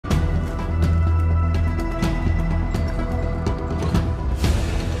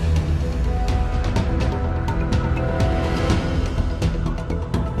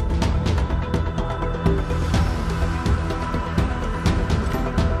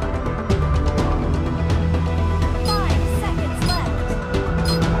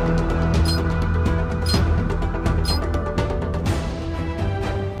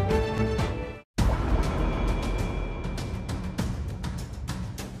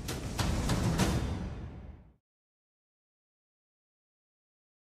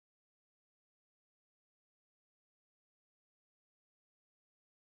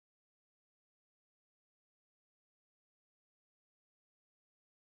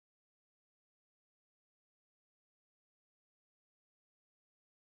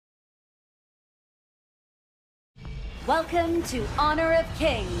Welcome to Honor of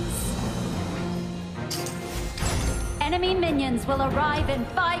Kings. Enemy minions will arrive in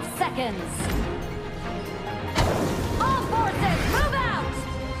 5 seconds. All forces, move out!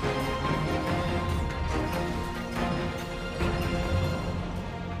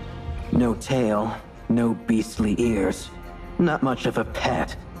 No tail, no beastly ears. Not much of a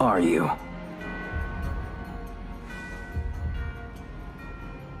pet, are you?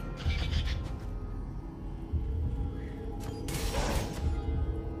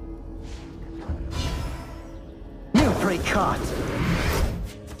 New prey caught!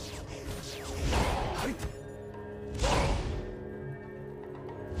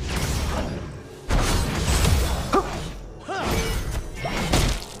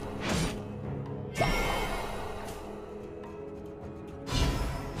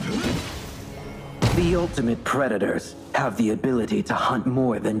 The ultimate predators have the ability to hunt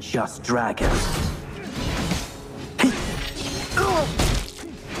more than just dragons.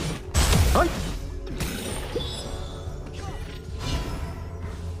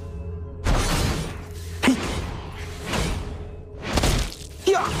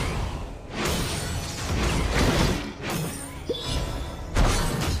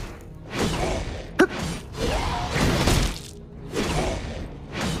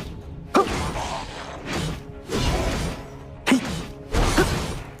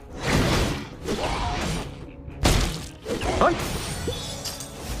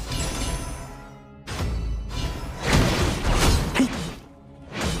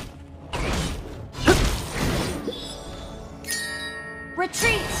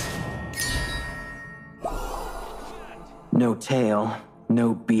 Retreat! No tail,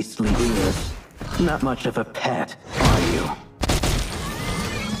 no beastly ears. Not much of a pet, are you?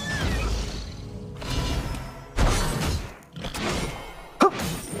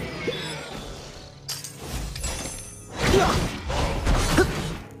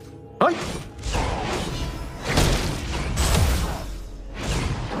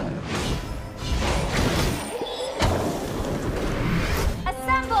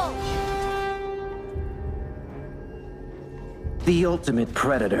 The ultimate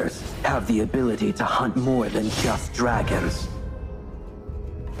predators have the ability to hunt more than just dragons.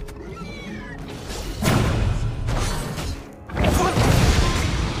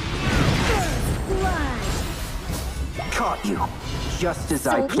 Caught you, just as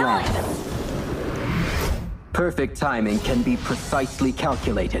I planned. Perfect timing can be precisely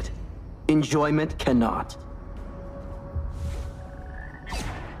calculated. Enjoyment cannot.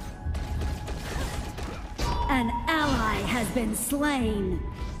 An ally has been slain.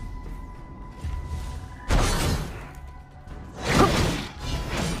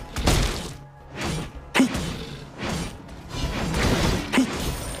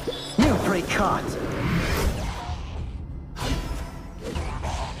 New prey caught.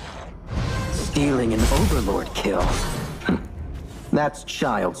 Stealing an overlord kill. That's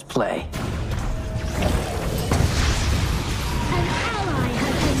child's play. An ally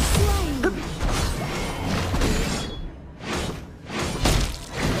has been slain.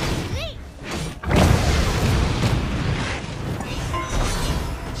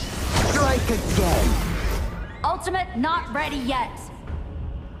 Strike again! Ultimate not ready yet.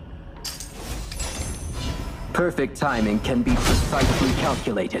 Perfect timing can be precisely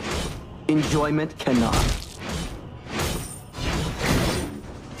calculated. Enjoyment cannot.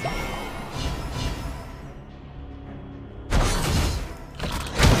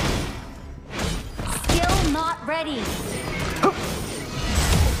 Skill not ready.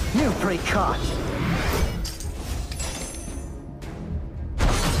 New prey caught.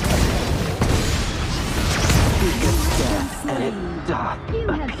 Take a step and it doth You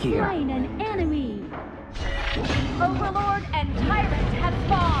have appear. slain an enemy. Overlord and Tyrant have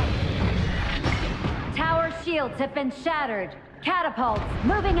spawned. Tower shields have been shattered. Catapults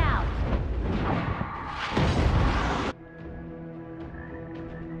moving out.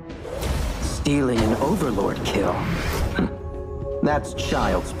 Stealing an overlord kill. That's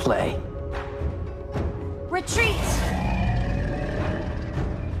child's play. Retreat!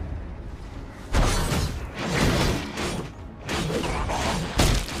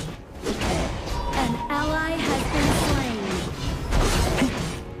 An ally has been slain.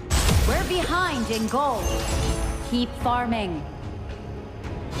 We're behind in gold. Keep farming.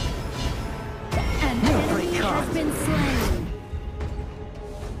 An enemy has been slain.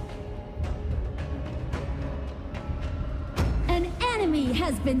 An enemy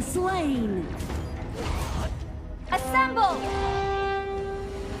has been slain. Assemble!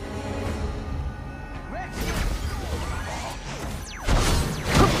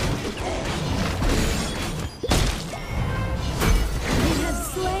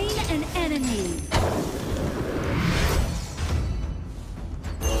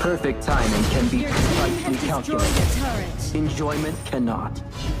 Perfect timing can be Your team precisely has destroyed calculated. a turret. Enjoyment cannot.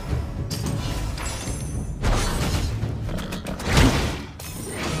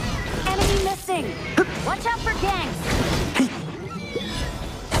 Enemy missing. Watch out for gangs.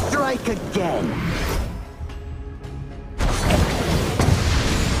 Strike again!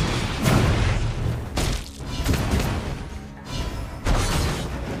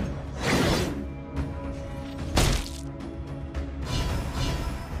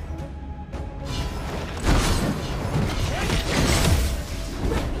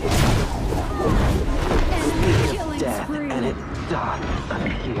 Enemy killing Death, spree. and it doth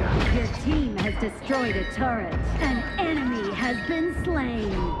appear. Your team has destroyed a turret. An enemy has been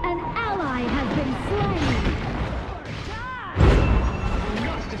slain. An ally has been slain.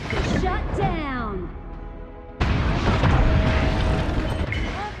 Shut down.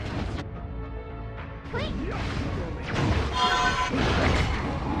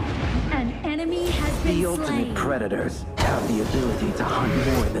 An enemy has been The ultimate slain. predators have the ability to hunt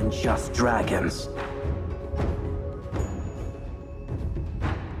more than just dragons.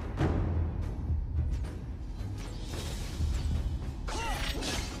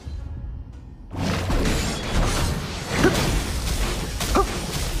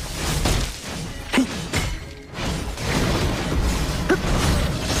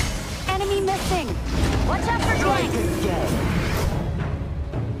 Enemy missing. Watch out for Strike gangs. again!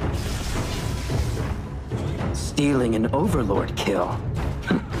 Stealing an overlord kill.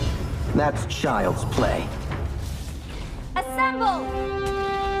 That's child's play. Assemble!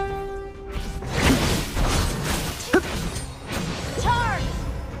 Charge!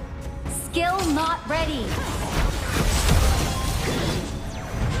 Skill not ready.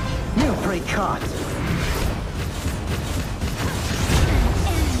 You precaught!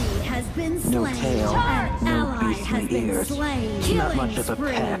 Enemy has been slain. No tail, An no ally has beastly been ears. slain. Not Killing much of a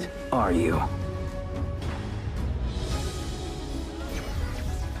spree. pet, are you?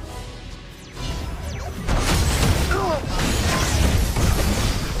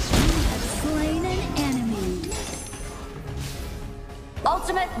 Slain an enemy.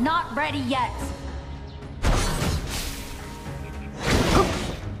 Ultimate not ready yet.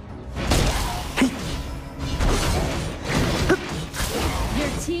 Your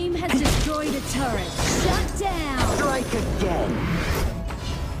team has destroyed a turret. Shut down. Strike again!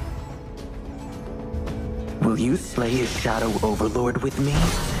 Will you slay his shadow overlord with me?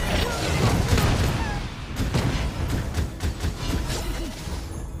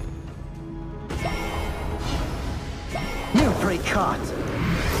 You precaught!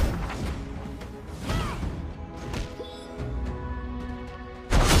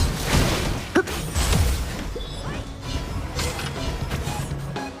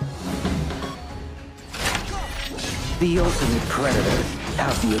 The ultimate predators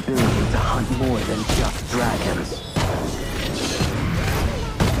have the ability to hunt more than just dragons.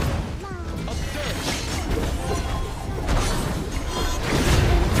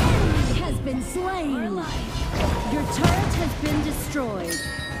 Enemy has been slain. Your turret has been destroyed.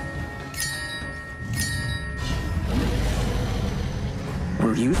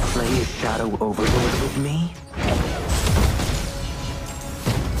 Will you slay his shadow overlord with me?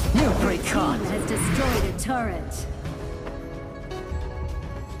 You Your precaught! team has destroyed a turret.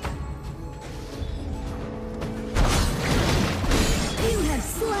 You have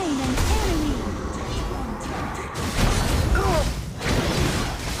slain an enemy.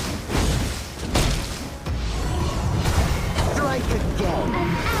 Strike again!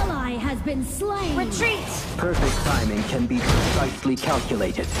 An ally has been slain. Retreat. Perfect timing can be precisely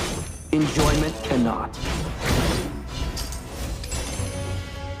calculated. Enjoyment cannot.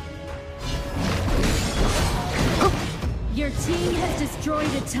 Your team has destroyed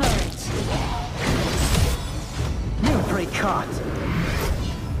a turret. You precaught!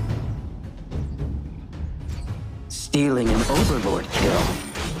 Stealing an overlord kill.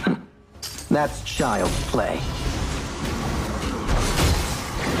 That's child's play.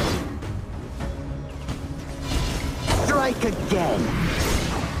 Strike again!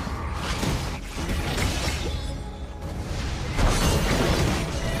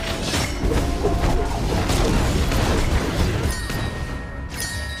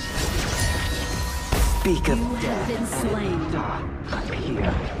 Speak of You have death. been slain.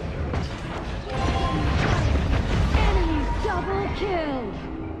 Appear. Enemy double kill.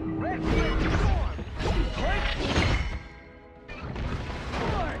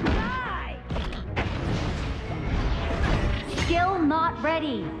 Or die. Skill not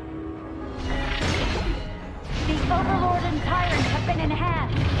ready. The Overlord and Tyrant have been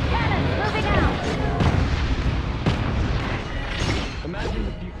enhanced. Cannons moving out. Imagine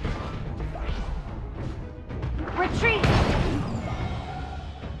the future. Retreat!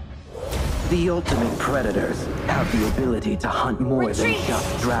 The ultimate predators have the ability to hunt more than Retreat!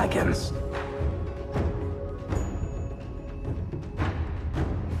 just dragons.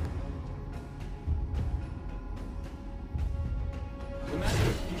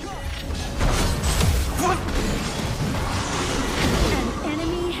 An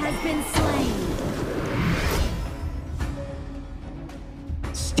enemy has been slain.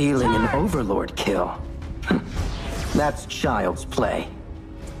 Stealing an overlord kill. That's child's play.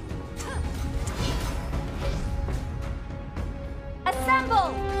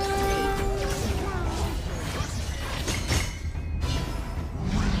 Assemble!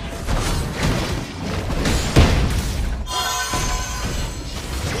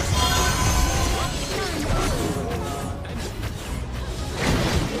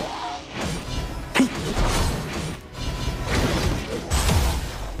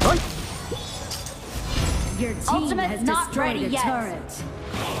 Your team Ultimate has not destroyed ready a yet. turret.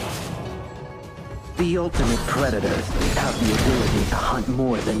 The ultimate predators have the ability to hunt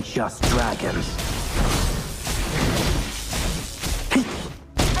more than just dragons.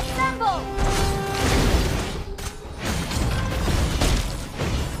 Assemble!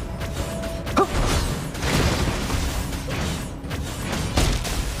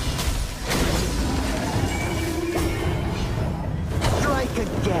 Strike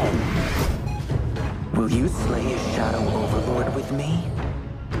again! Will you slay his shadow overlord with me?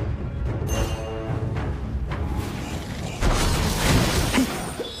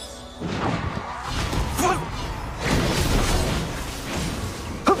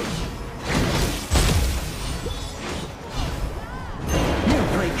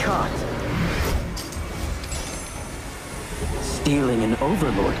 Caught. Stealing an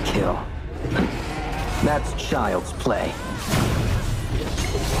overlord kill. That's child's play.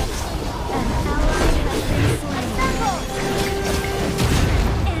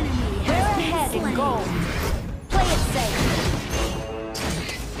 We're ahead in gold. Play it safe.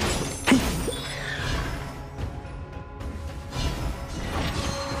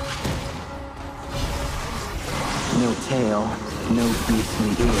 No tail, no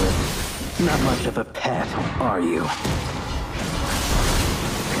beastly ears. Not much of a pet, are you?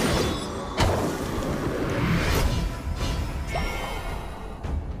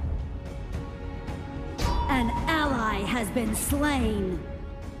 An ally has been slain.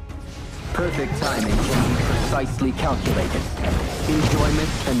 Perfect timing can be precisely calculated. Enjoyment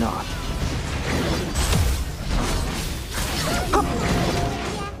cannot.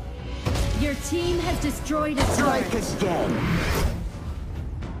 Your team has destroyed a Strike turret. again!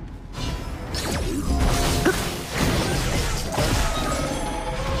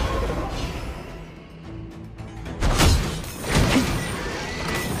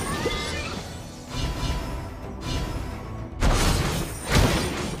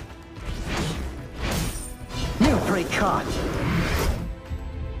 New prey caught!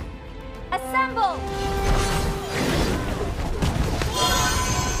 Assemble!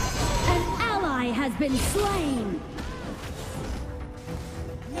 An ally has been slain.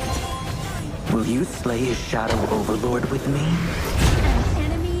 Will you slay his shadow overlord with me? An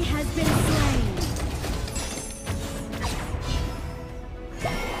enemy has been slain.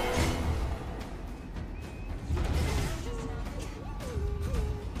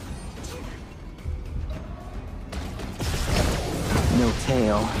 No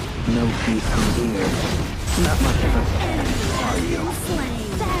tail, no beastly ears. Not much of a pet, are you?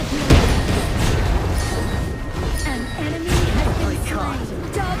 Slain. An enemy has been caught.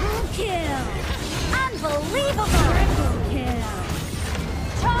 slain. Double kill. Unbelievable! Triple kill.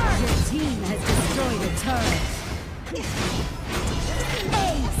 Charge! Your team has destroyed a turret. Ace!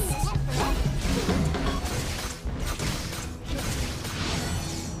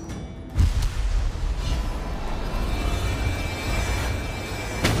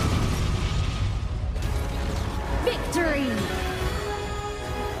 Victory!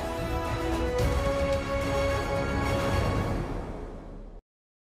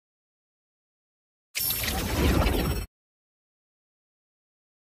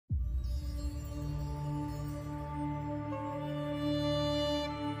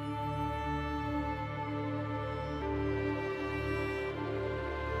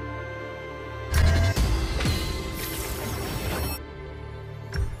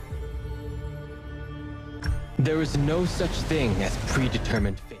 There is no such thing as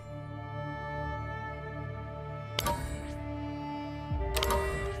predetermined fate.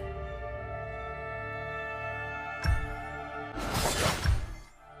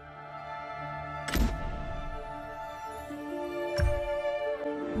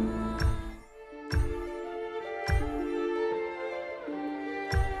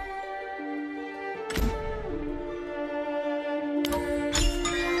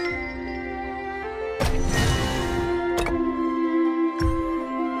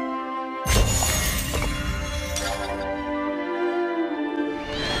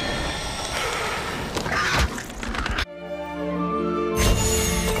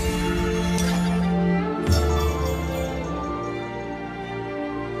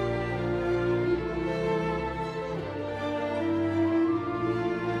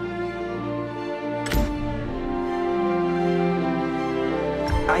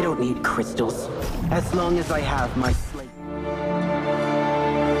 need crystals. As long as I have my slate.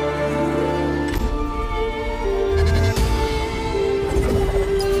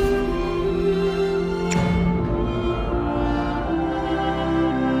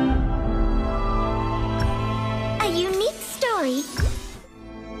 A unique story.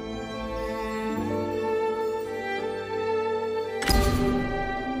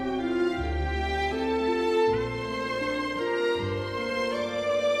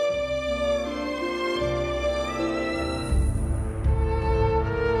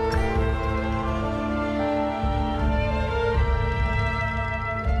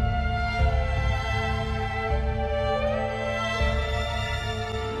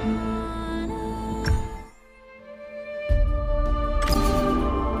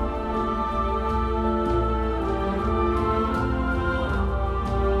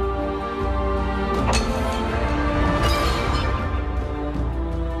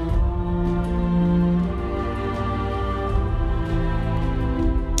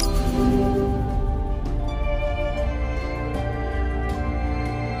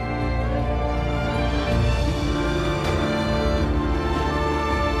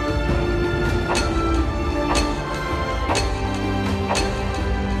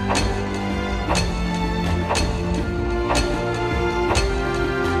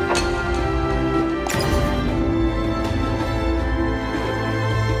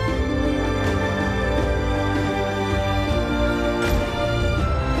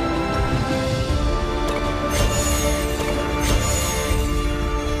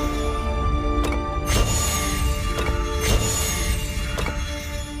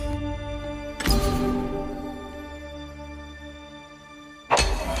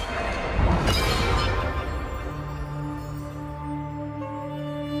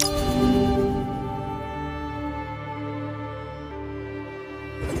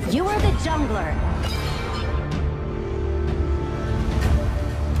 You are the jungler.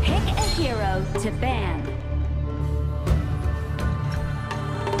 Pick a hero to ban.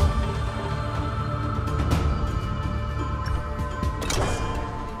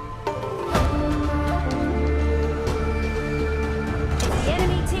 It's the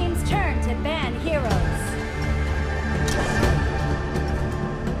enemy team's turn to ban heroes.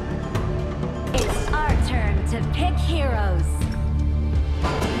 It's our turn to pick heroes.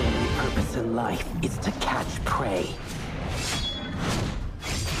 Purpose in life is to catch prey.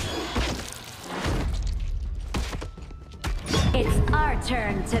 It's our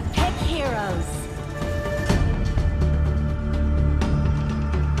turn to pick heroes.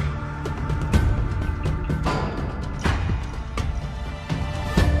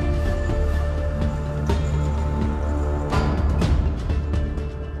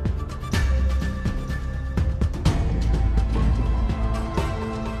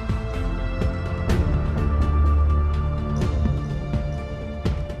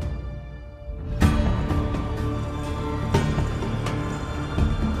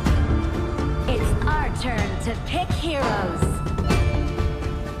 Turn to pick heroes.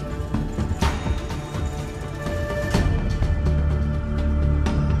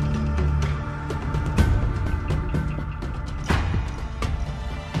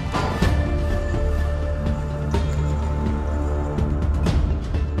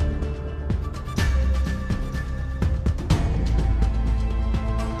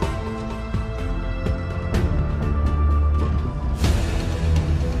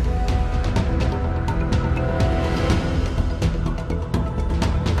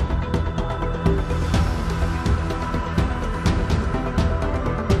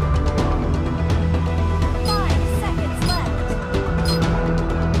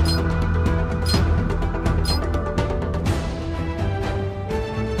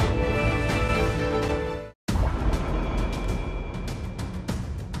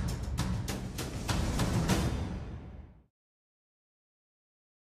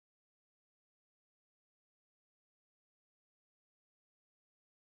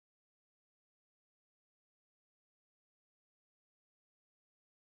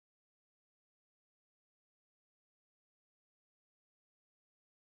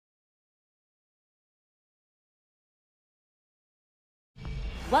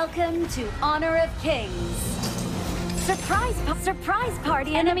 Welcome to Honor of Kings. Surprise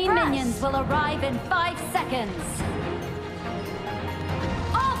party. Enemy minions will arrive in 5 seconds.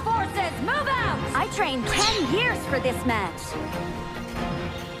 All forces, move out! I trained 10 years for this match.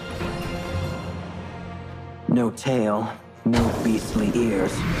 No tail, no beastly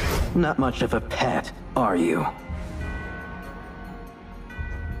ears. Not much of a pet, are you?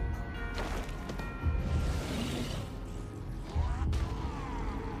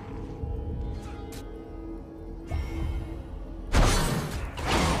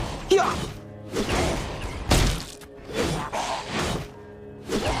 Yeah.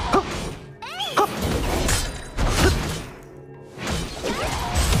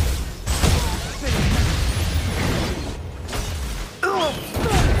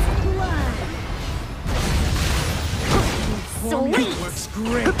 Sweet! Works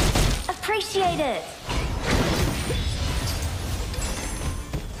great. Appreciate it!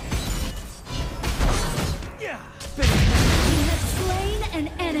 You have slain an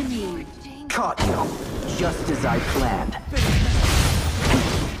enemy. Caught you, just as I planned.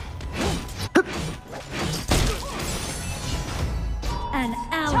 An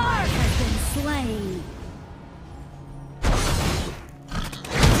ally has been slain.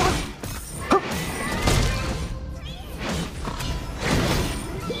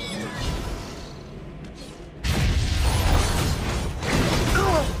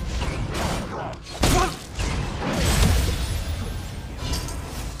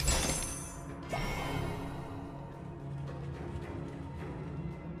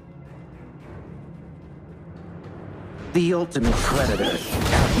 The ultimate predators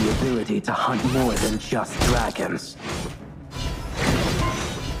have the ability to hunt more than just dragons.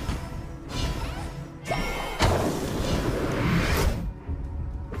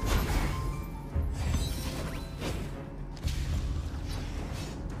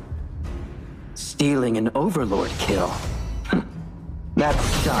 Stealing an overlord kill.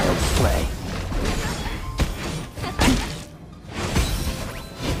 That's child's play.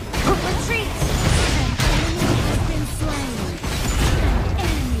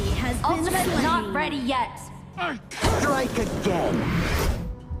 Ultimate's not ready yet. Strike again!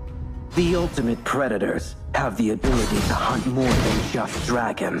 The ultimate predators have the ability to hunt more than just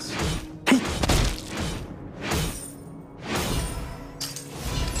dragons.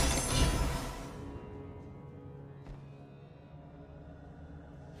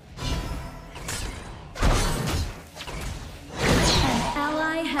 An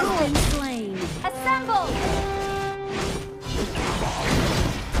ally has been slain. Assemble!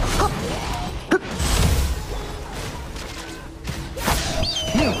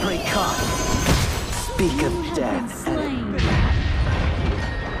 You precaught! Speak of You have been death. slain.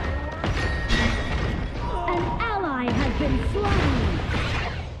 An ally has been slain.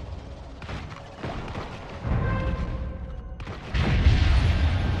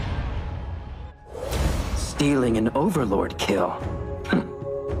 Stealing an overlord kill.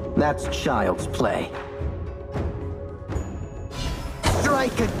 That's child's play.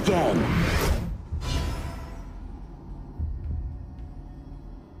 Strike again!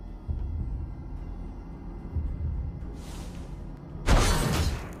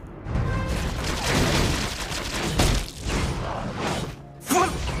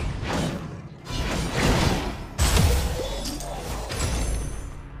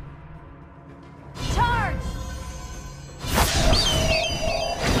 Charge!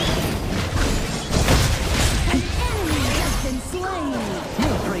 An enemy has been slain.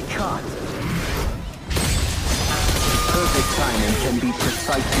 You precaught! Perfect timing can be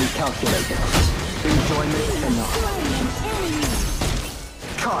precisely calculated. Enjoyment cannot. Slain an enemy.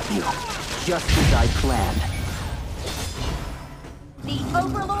 Caught you, just as I planned. The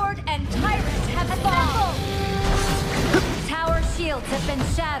Overlord and Tyrant have fallen. Tower shields have been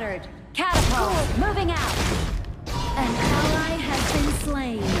shattered. Catapults moving out. An ally has been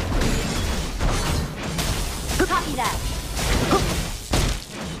slain. Copy that.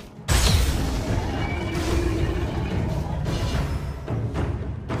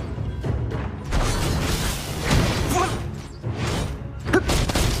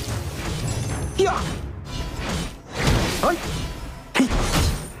 Yeah. Hey. Hey.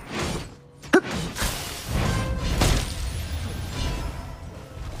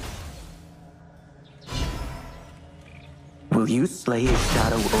 Will you slay a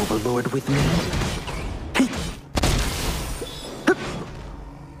shadow overlord with me? Hey.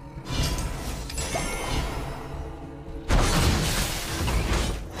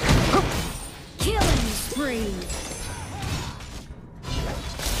 Killing spree.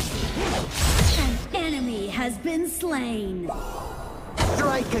 An enemy has been slain.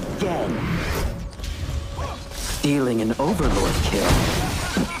 Strike again! Stealing an overlord kill.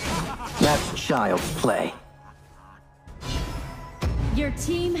 That's child's play. Your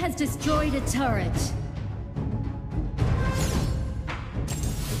team has destroyed a turret.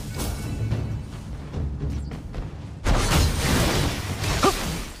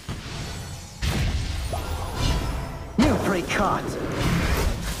 You precaught!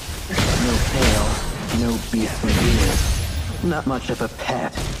 No tail, no beastly ears. Not much of a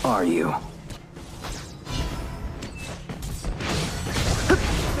pet, are you?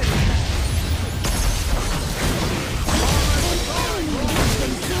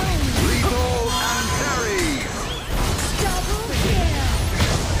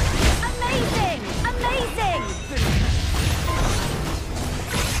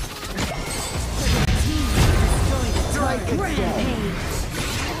 again.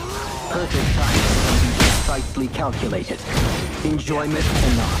 Perfect timing can be precisely calculated. Enjoyment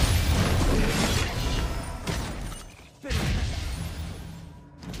cannot.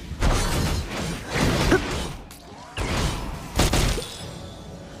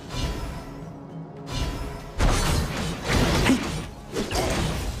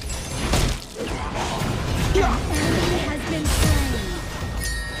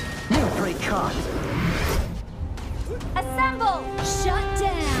 Assemble! Shut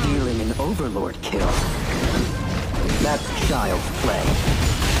down! Stealing an overlord kill. That's child's play.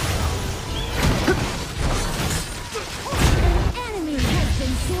 An enemy has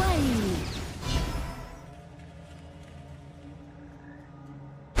been slain!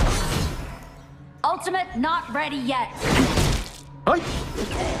 Ultimate not ready yet. Hey!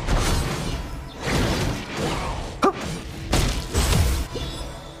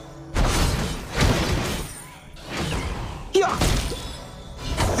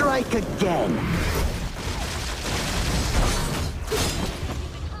 Strike again.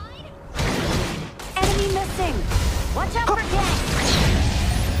 Enemy missing. Watch out for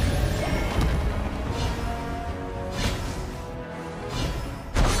gank.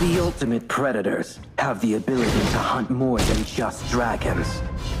 The ultimate predators have the ability to hunt more than just dragons.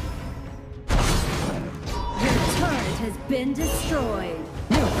 Your turret has been destroyed.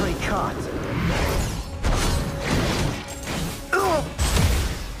 New prey caught.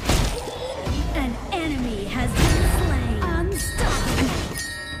 An enemy has been slain. Unstoppable.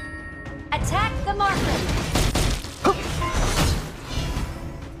 Attack the marker.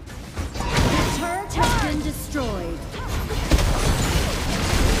 The turret has been destroyed.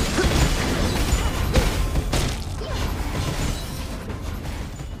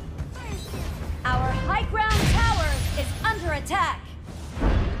 Our high ground tower is under attack.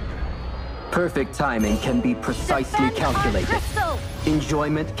 Perfect timing can be precisely Defend our calculated. crystal.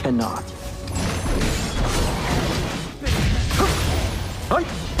 Enjoyment cannot. Hey!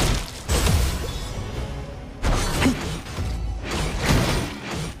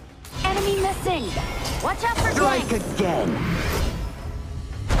 Enemy missing. Watch out for Strike gank. again.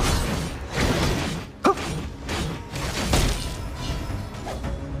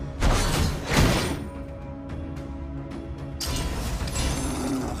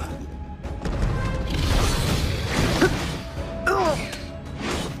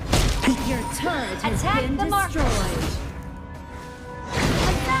 Your turret has Attack been the marker. destroyed.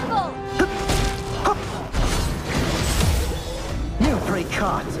 Assemble. New prey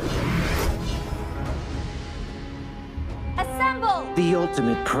caught. Assemble. The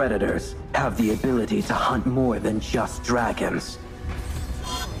ultimate predators have the ability to hunt more than just dragons.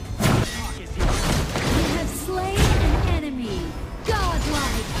 You have slain an enemy.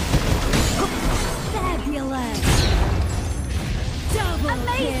 Godlike. Fabulous. Double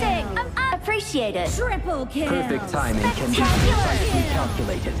Amazing. kill. Appreciate it. Triple kill. Perfect timing can be Spectacular precisely kill.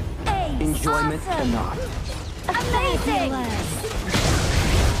 calculated. Ace. Enjoyment Awesome. cannot. Amazing. Fabulous.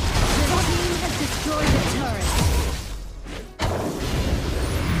 Your team has destroyed a turret.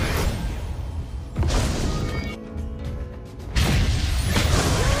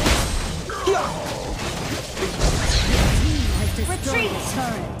 Retreat.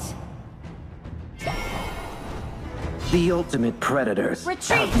 Turret. The ultimate predators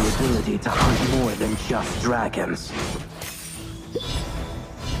Retreat. have the ability to hunt more than just dragons.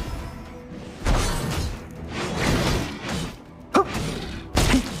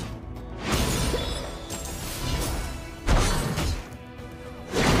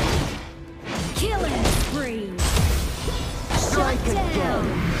 Killing spree. Strike Shut down.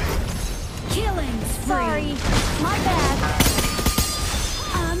 again. Killing spree. Sorry. My bad.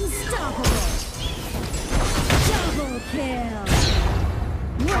 Unstoppable. Double kill.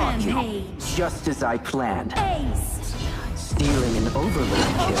 Rampage. Just as I planned. Ace. Stealing an overlord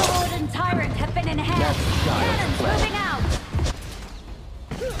kill. Overlord and Tyrant have been enhanced. That's child's Cannons play. moving out.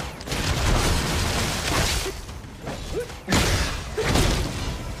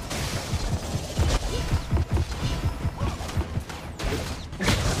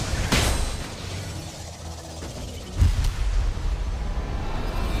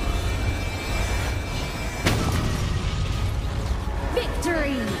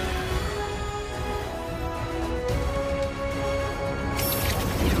 Victory.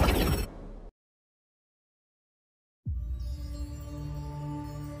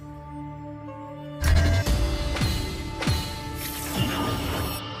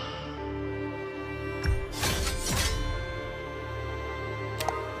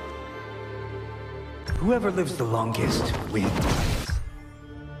 Whoever lives the longest wins.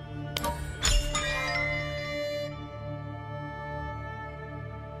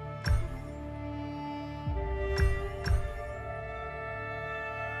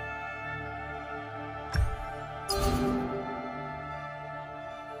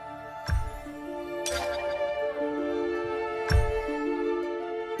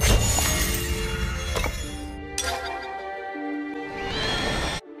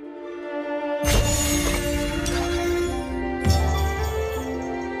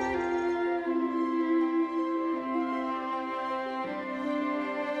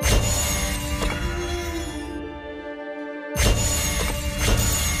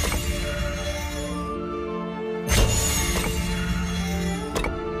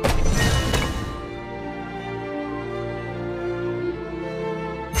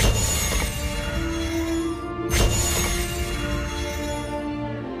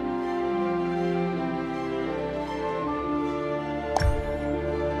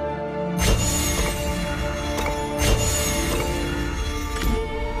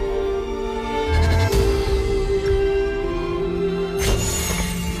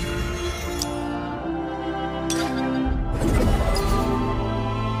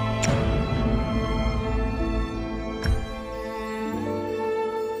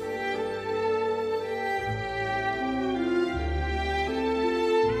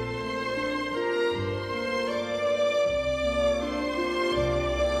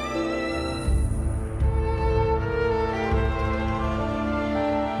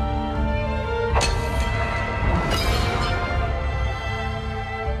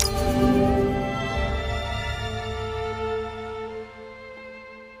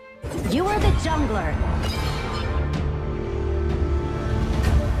 You are the jungler.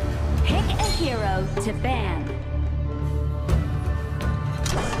 Pick a hero to ban.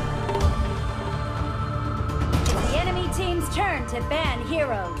 It's the enemy team's turn to ban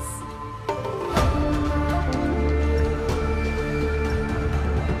heroes.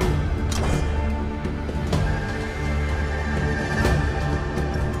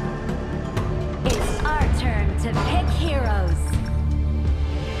 It's our turn to pick heroes.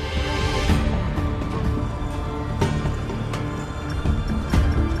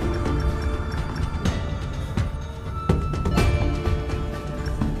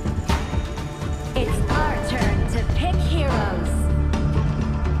 It's our turn to pick heroes.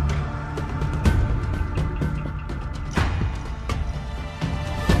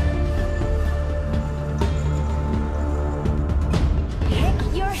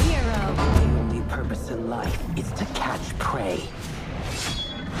 Pick your hero. The only purpose in life is to catch prey.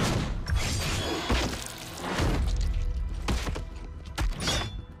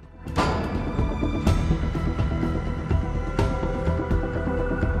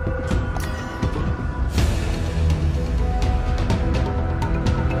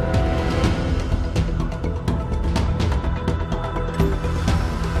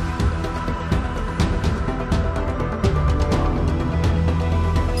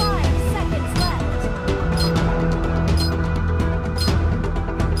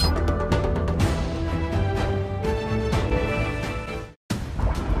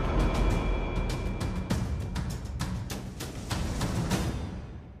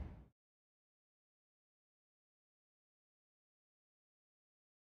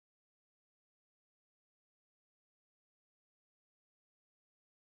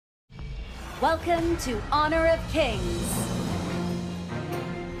 Welcome to Honor of Kings.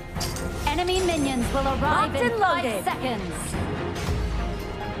 Enemy minions will arrive in 5 seconds.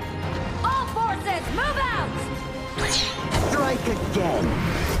 All forces, move out! Strike again!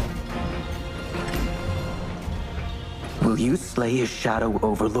 Will you slay a shadow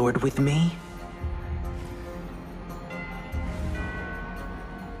overlord with me?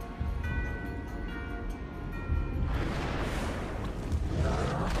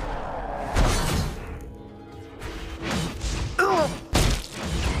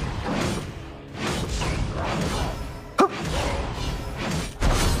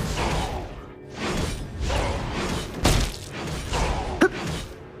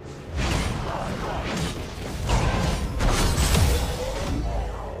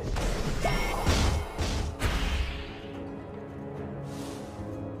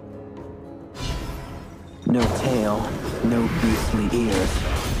 No tail, no beastly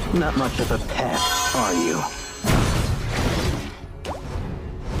ears. Not much of a pet, are you?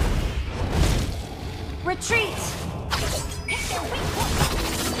 Retreat!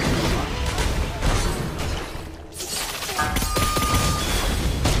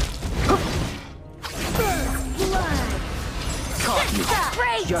 Caught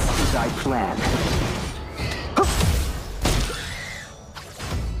you, just as I planned.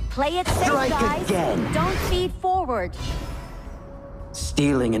 Play it safe, Strike guys. again. Don't feed forward.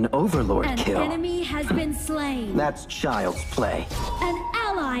 Stealing an overlord An kill. enemy has been slain. That's child's play. An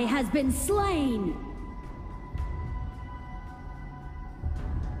ally has been slain.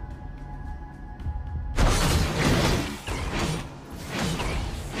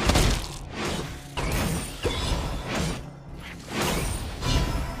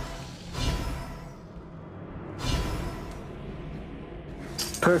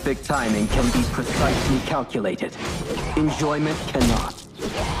 Perfect timing can be precisely calculated. Enjoyment cannot.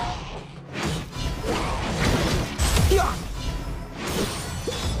 Yeah.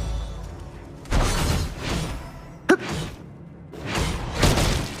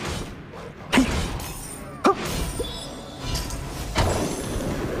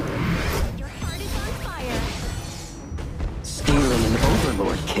 Your heart is on fire. Stealing an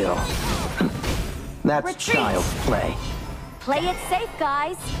overlord kill. That's Retreat. child's play. Play it safe,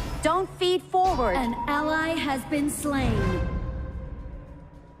 guys. Don't feed forward. An ally has been slain.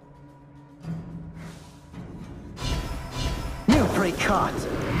 You prey caught.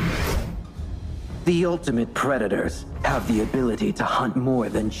 The ultimate predators have the ability to hunt more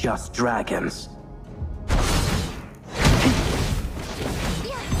than just dragons.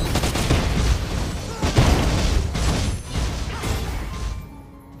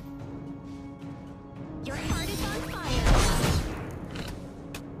 Your heart is on fire.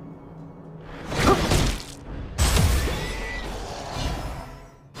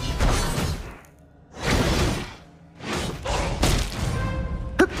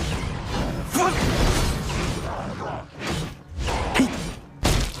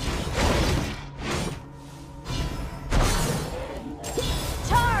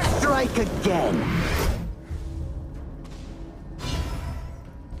 again!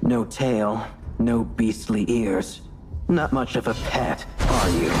 No tail, no beastly ears. Not much of a pet, are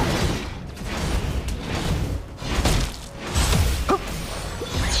you?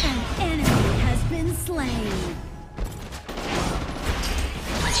 An enemy has been slain.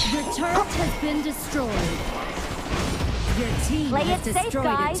 Your turret has been destroyed. Your team Play has it safe, destroyed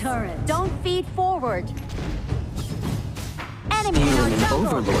guys. a turret. Don't feed forward. Enemy in our Stealing an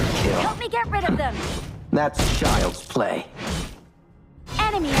jungle. overlord kill. Help me get rid of them. That's child's play.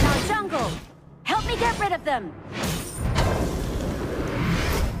 Enemy in our jungle. Help me get rid of them.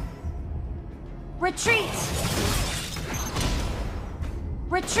 Retreat.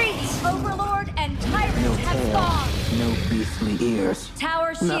 Retreat. Overlord and tyrant No have tail, spawned. no beastly ears.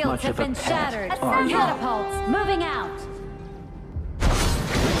 Tower Not shields much have of a been pet, shattered. are you? Catapults moving out.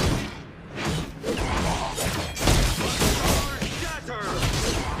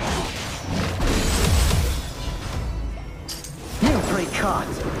 You prey caught.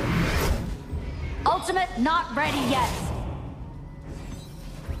 Ultimate not ready yet.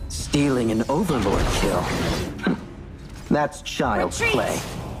 Stealing an overlord kill. That's child's Retreat. play.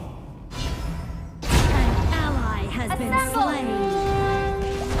 An ally has been Assemble. slain.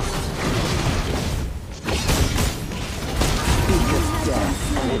 Speak of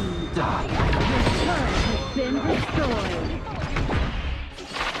death and it died. Your turret has been destroyed.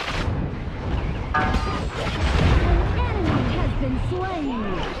 An enemy has been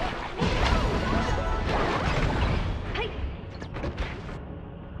slain.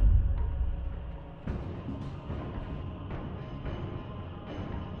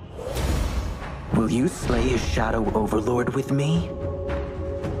 Will you slay a shadow overlord with me?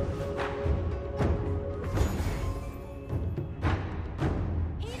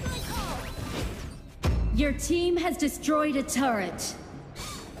 Your team has destroyed a turret.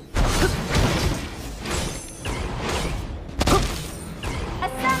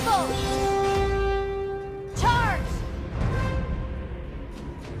 Assemble. Charge.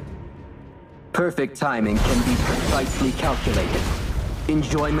 Perfect timing can be precisely calculated.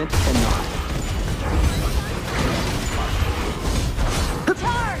 Enjoyment cannot.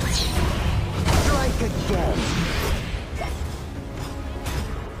 Charge. Strike again.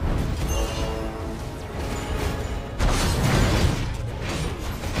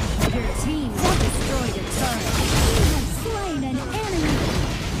 Your team has destroyed a turret. You have slain an enemy.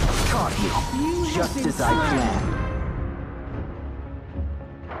 Caught you. You have Just been as I planned.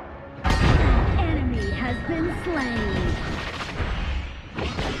 An enemy has been slain.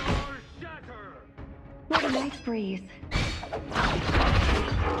 What a nice breeze.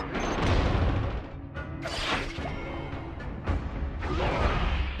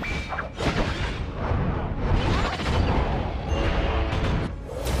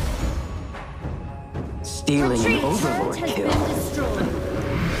 Stealing an Retreat. overlord Turret has kill. been destroyed.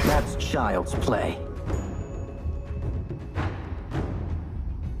 That's child's play.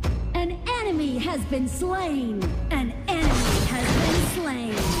 An enemy has been slain. An enemy has been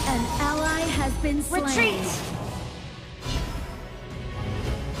slain. An ally has been slain. Retreat.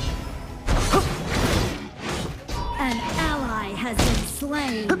 An ally has been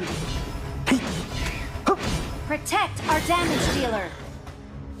slain. Protect our damage dealer.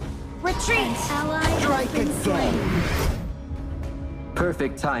 Retreat. An ally Strike has been again. slain.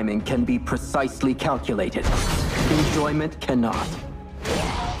 Perfect timing can be precisely calculated. Enjoyment cannot.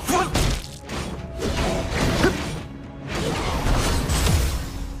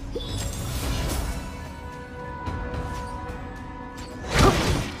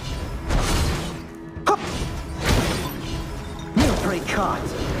 You prey caught.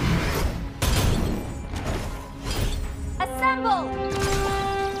 Assemble.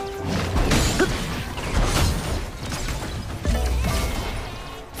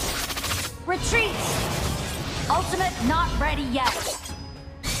 Retreat. Ultimate not ready yet.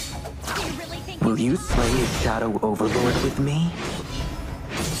 Do you really think Will you slay a shadow overlord with me?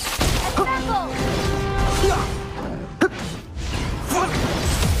 Assemble.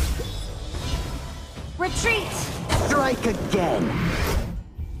 Retreat. Strike again.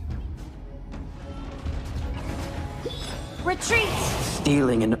 Retreat.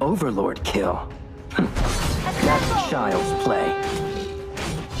 Stealing an overlord kill. That's Assemble. child's play.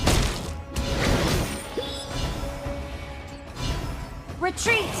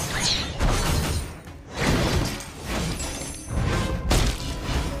 Retreat.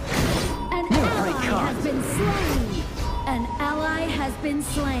 An ally has been slain. An ally has been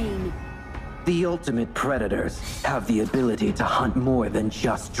slain. The ultimate predators have the ability to hunt more than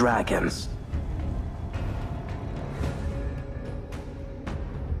just dragons.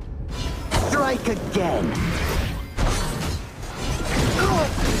 Strike again!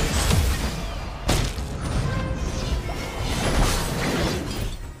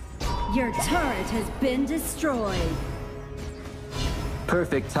 Your turret has been destroyed.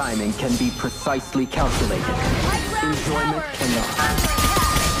 Perfect timing can be precisely calculated. Enjoyment cannot.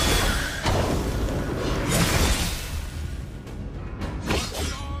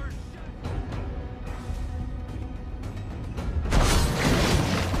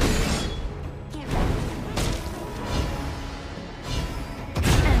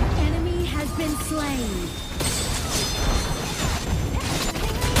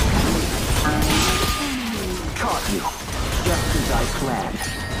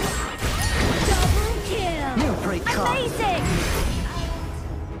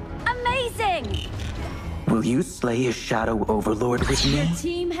 Will you slay a shadow overlord with me? Your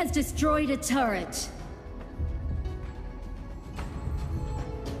team has destroyed a turret.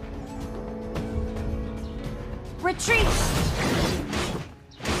 Retreat!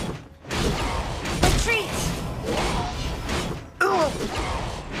 Retreat!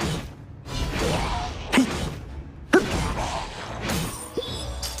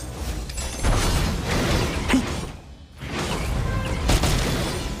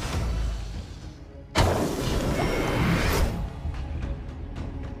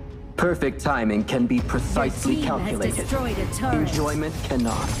 Perfect timing can be precisely Your team calculated. Has destroyed a turret. Enjoyment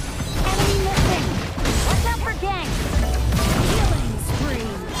cannot. Enemy missing! Watch out for ganks! Killing spree.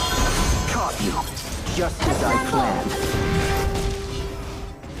 Caught you, just as I planned.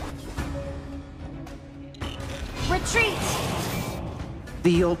 Retreat!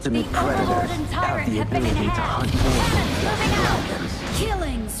 The ultimate The Overlord predators and have Tyrant the have been ability in to hand. hunt more than Cannons just moving out. dragons.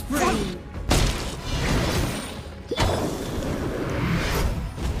 Killing spree.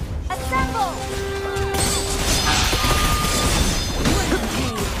 Assemble!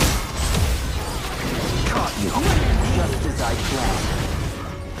 Caught you, just as I planned.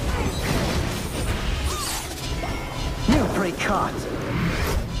 New prey caught.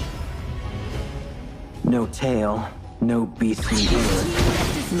 No tail, no beastly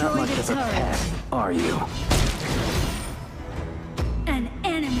ears. Not much of a pet, are you? An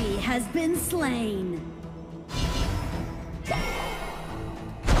enemy has been slain.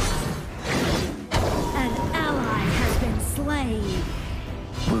 An ally has been slain.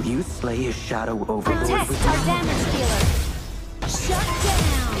 Will you slay a shadow overlord Protect with our me? damage dealer! Shut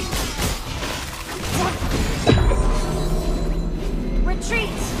down.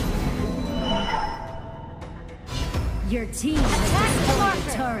 Retreat! Your team Attack the has destroyed a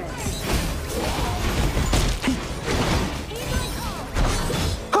marker. turret.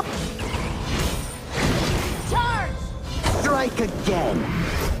 Charge! Strike again!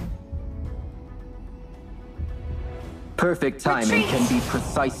 Perfect timing Retreat. can be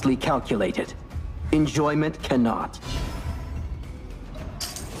precisely calculated. Enjoyment cannot.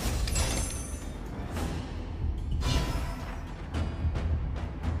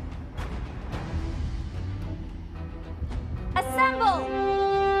 Assemble!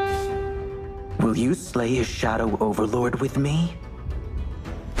 Will you slay a shadow overlord with me?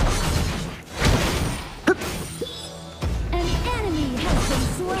 An enemy has been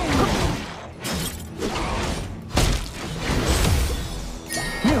slain.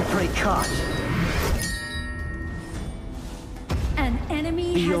 New prey caught. An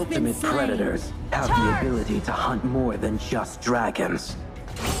enemy The has been ultimate slain. predators have the Charge! ability to hunt more than just dragons.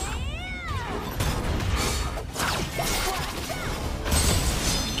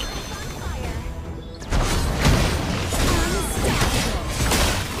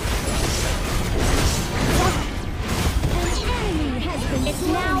 It's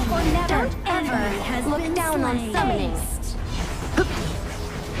now or never. Don't ever Look down on summoning.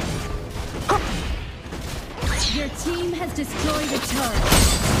 Your team has destroyed a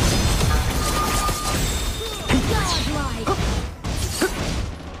turret. Godlike.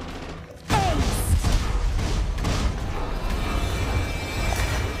 Ace.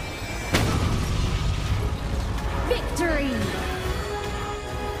 Victory.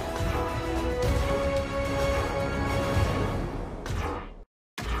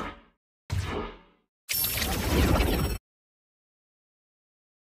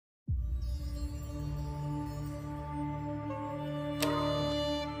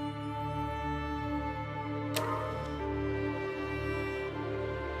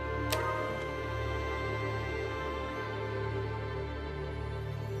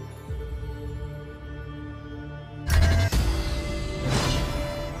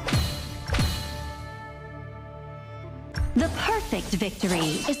 The perfect victory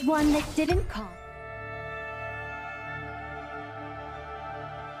is one that didn't cost.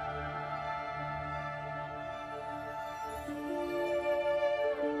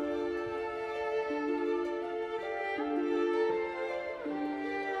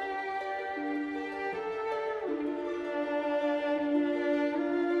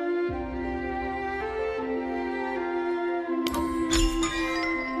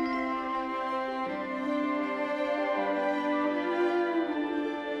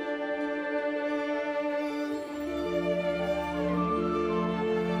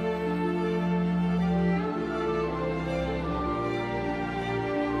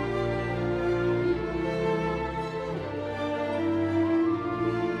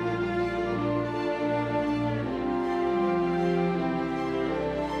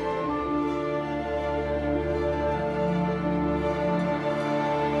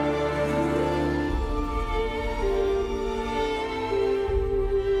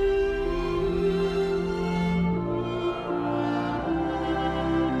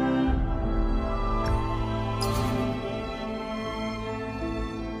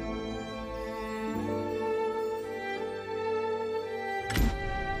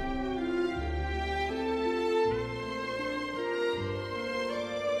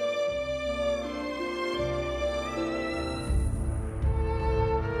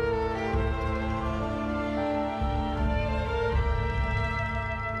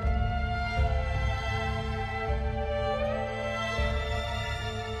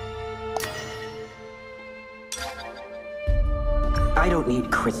 I don't need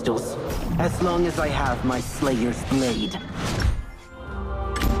crystals, as long as I have my Slayer's Blade.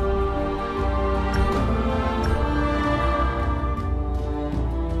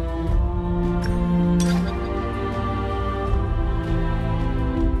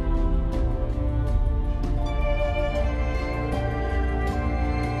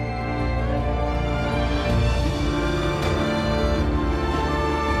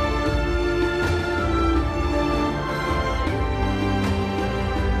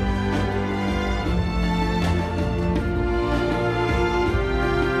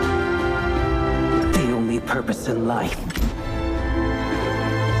 Purpose in life.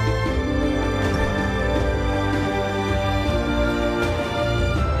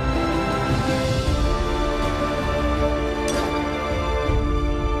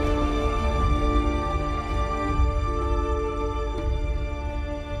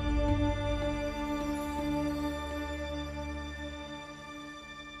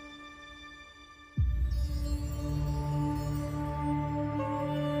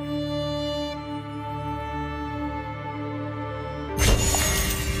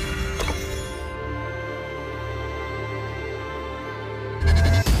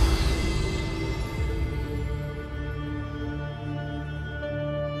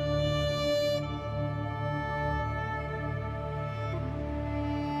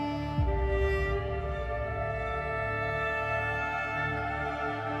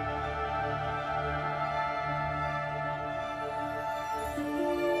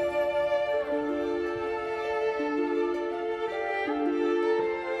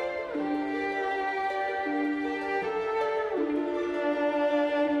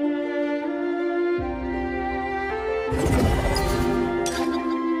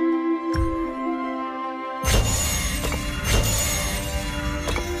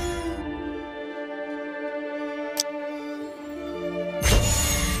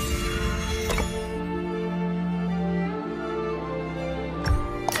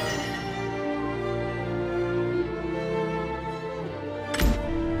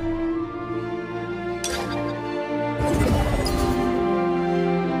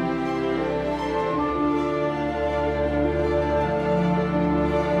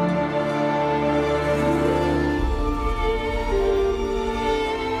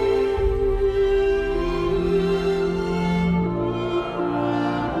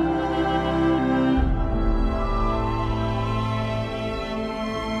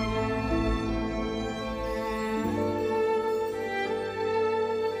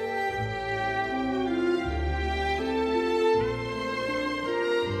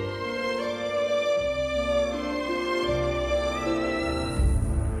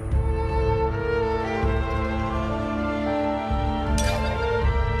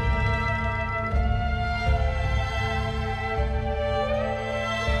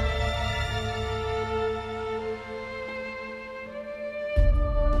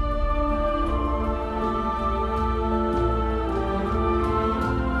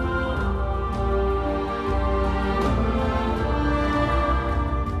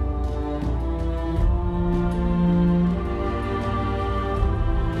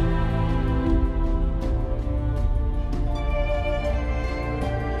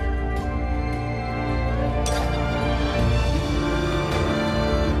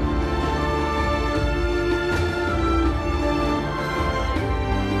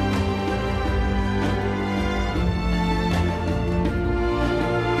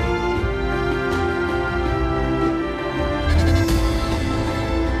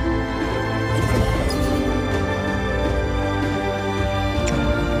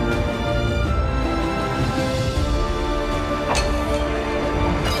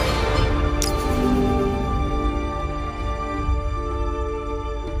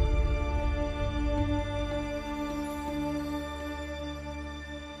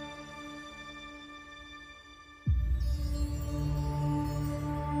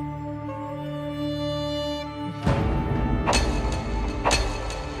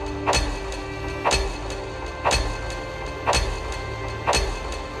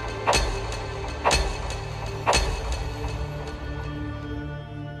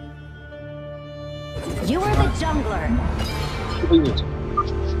 You are the jungler.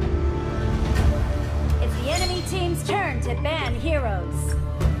 It's the enemy team's turn to ban heroes.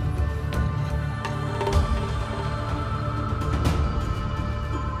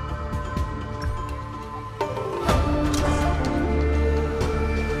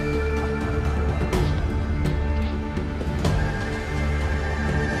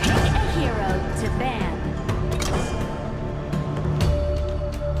 Pick a hero to ban.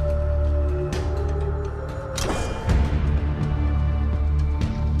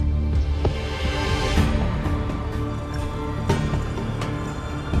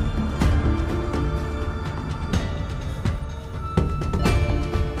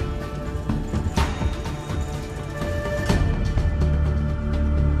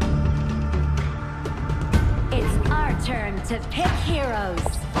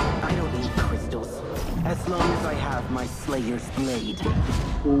 As long as I have my Slayer's blade.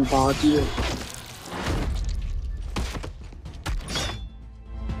 58阶。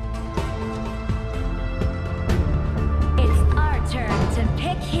 It's our turn to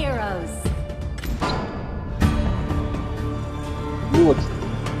pick heroes. 弱子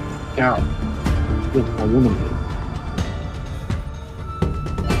，L，变成无能力。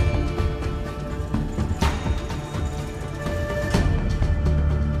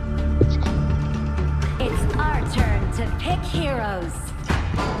 It's our turn to pick heroes.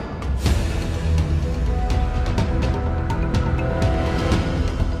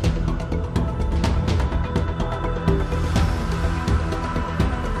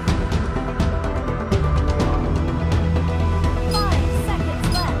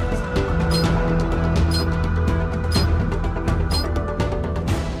 Seconds left.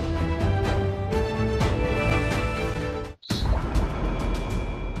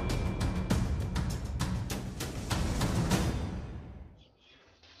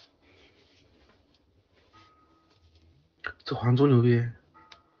 这黄忠牛逼！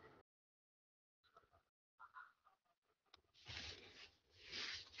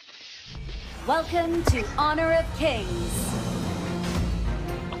 Welcome to Honor of Kings.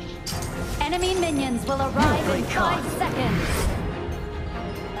 Enemy minions will arrive in 5 seconds.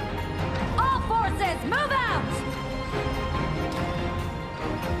 All forces, move out!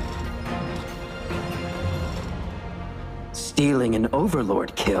 Stealing an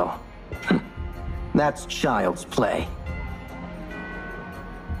overlord kill. That's child's play.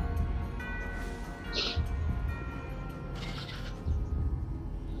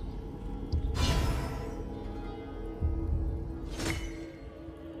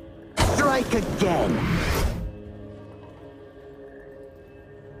 Strike again!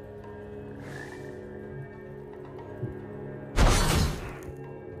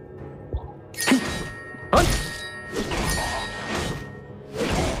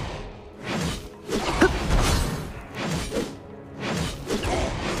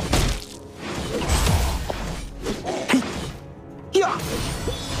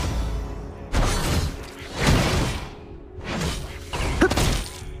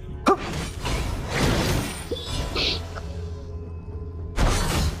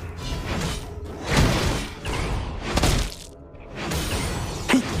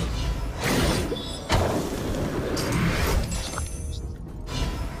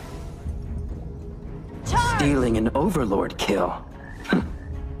 Stealing an overlord kill.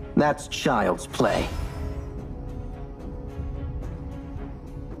 That's child's play.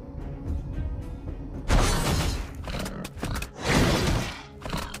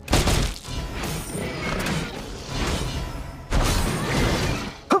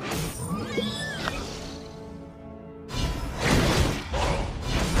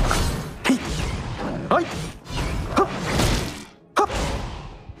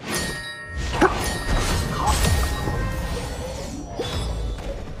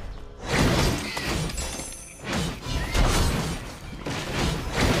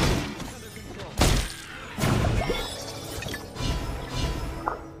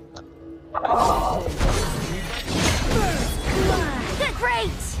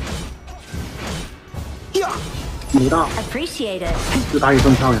 Great! 没到， Appreciate it. 这打野这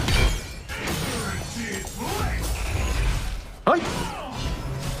么漂亮。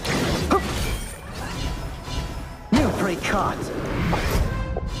 New prey caught.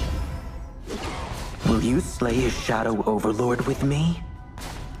 Will you slay a shadow overlord with me?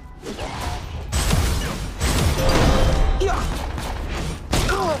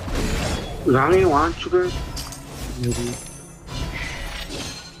 狼人王去跟牛逼。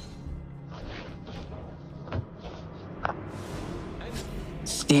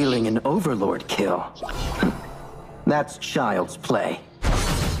 Stealing an overlord kill. That's child's play.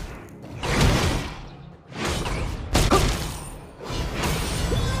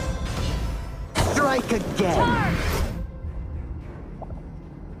 Strike again!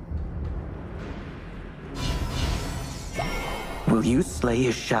 Will you slay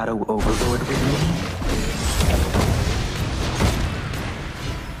a shadow overlord with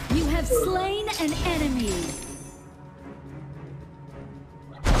me? You have slain an enemy.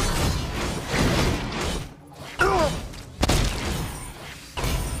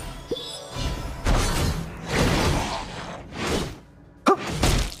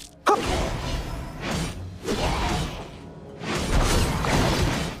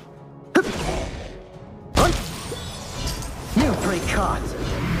 New prey caught.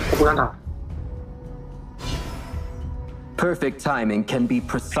 我不敢打。 Perfect timing can be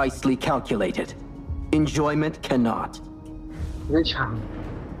precisely calculated. Enjoyment cannot. 有点强。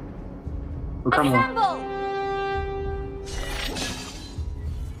Come on. Assemble!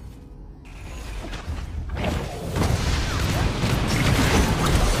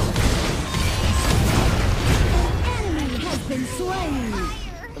 Enemy has been slain.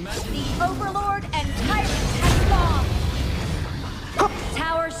 The Overlord and Tyrant have fallen.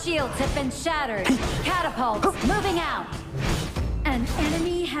 Tower shields have been shattered. Catapults moving out. An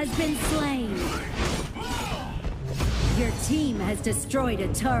enemy has been slain. Your team has destroyed a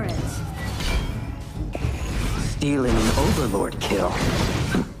turret. Stealing an Overlord kill.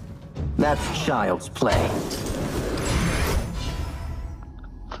 That's child's play.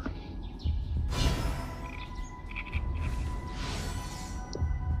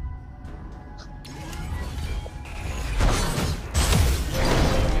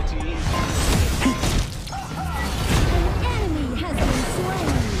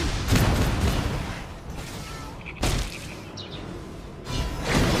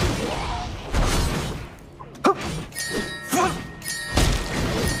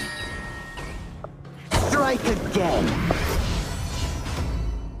 Strike again!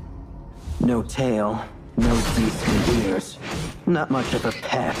 No tail, no beastly ears. Not much of a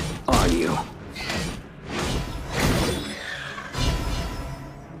pet, are you?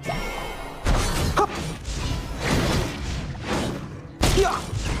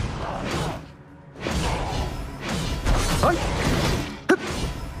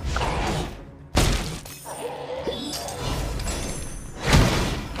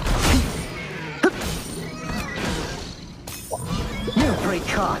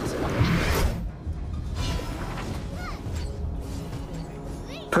 Caught.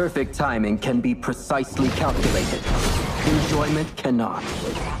 Perfect timing can be precisely calculated. Enjoyment cannot.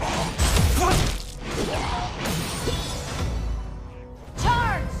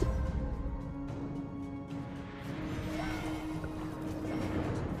 Charge!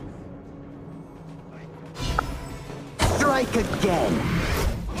 Strike again!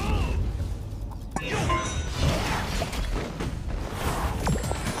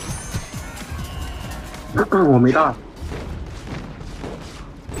 我没大。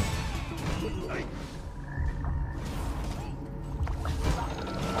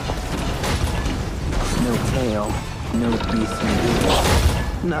 No tail, no beastly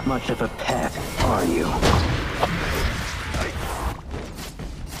ears. Not much of a pet, are you?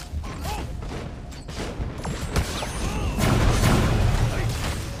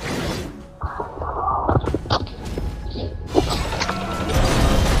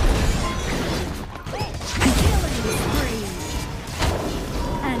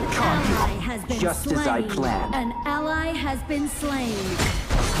 Just slain. as I planned. An ally has been slain.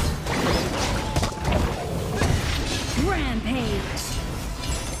 Rampage.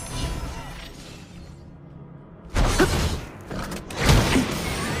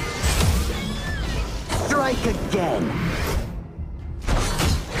 Strike again.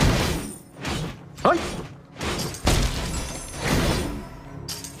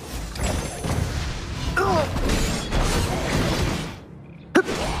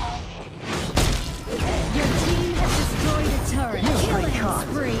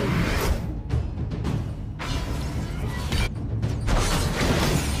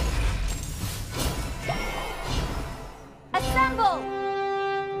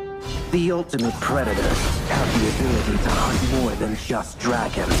 The ultimate predators have the ability to hunt more than just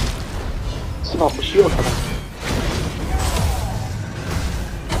dragons. 是吧？不需要他。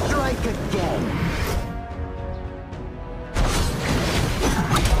 Strike again.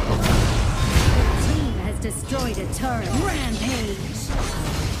 The team has destroyed a turret. Rampage.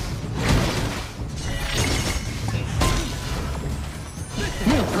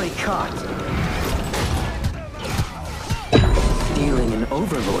 You play caught. Stealing an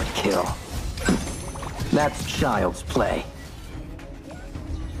Overlord kill. That's child's play.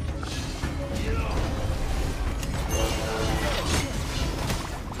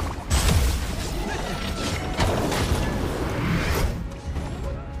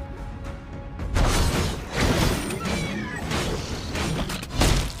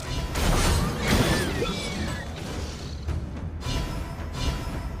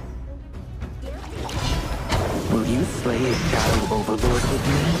 Will you slay a Shadow Overlord with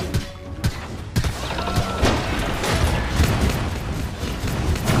me?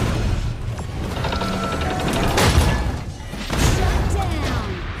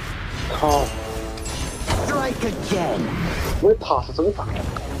靠！ Strike again! 我塔是怎么打？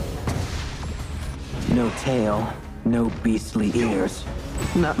 No tail, no beastly ears.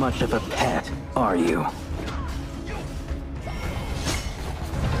 Not much of a pet, are you?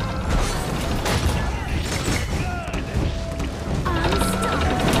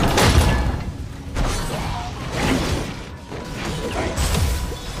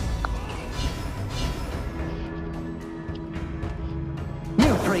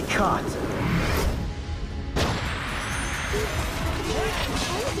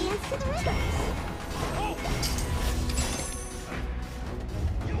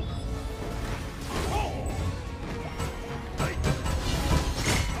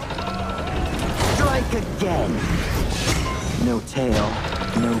 Strike again! No tail,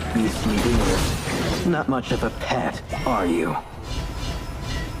 no beastly ears. Not much of a pet, are you?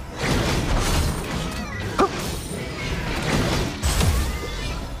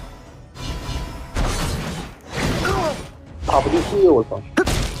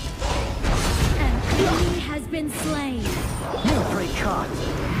 An enemy has been slain. You prey caught!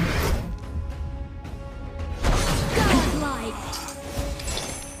 Godlike.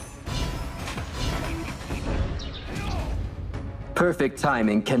 Perfect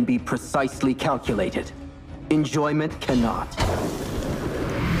timing can be precisely calculated. Enjoyment cannot.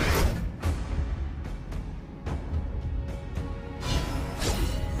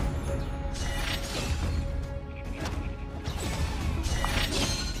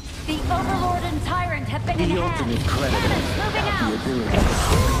 The Overlord and Tyrant have been The enhanced. ultimate predator Cannons moving have the out. ability to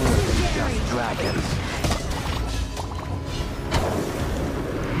hunt more than just dragons.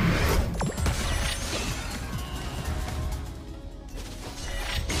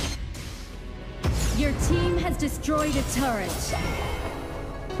 Your team has destroyed a turret.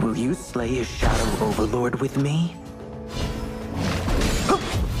 Will you slay a shadow overlord with me?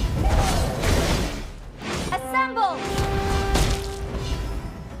 Assemble!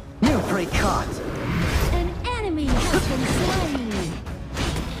 New prey caught! An enemy has been slain.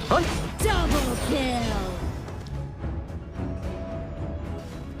 Hunt! Double kill.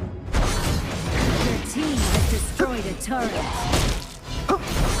 Your team has destroyed a turret.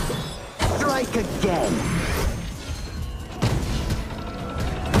 Strike again!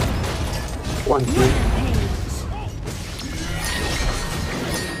 Rampage.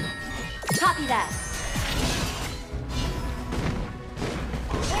 Copy that.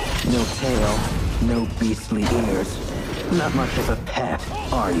 No tail, no beastly ears. Not much of a pet,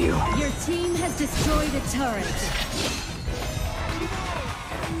 are you? Your team has destroyed a turret.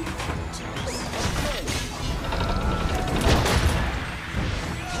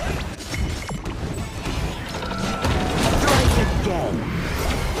 Strike again!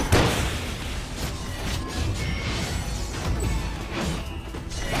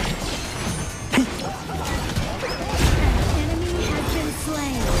 An enemy has been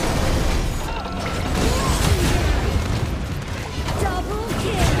slain. Double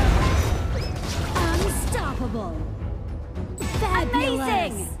kill. Unstoppable.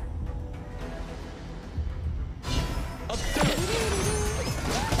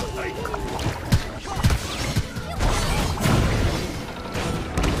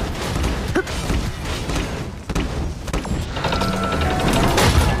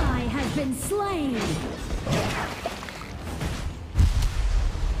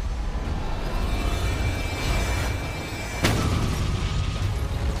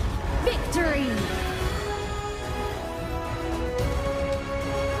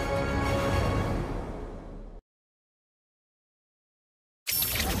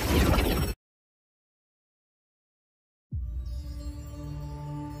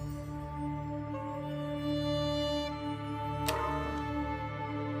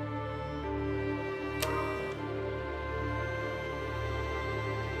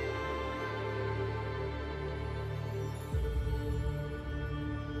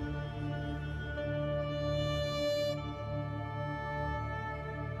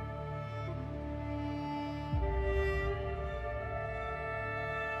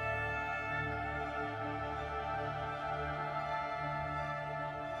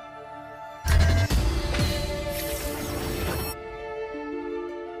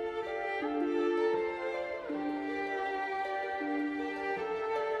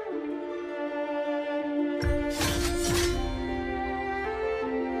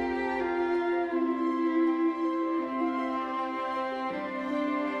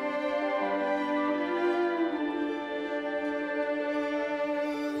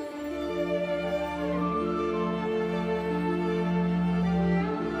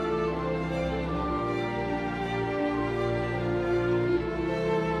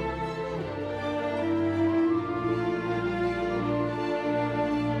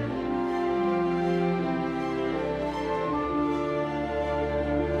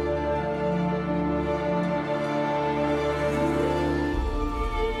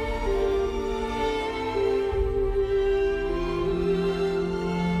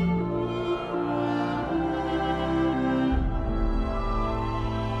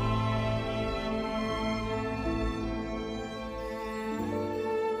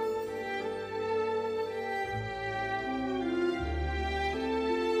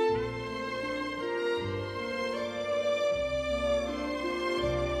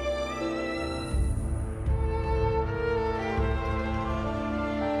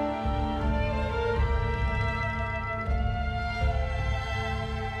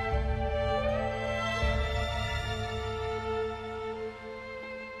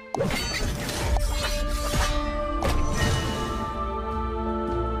 There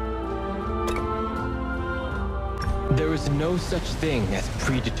is no such thing as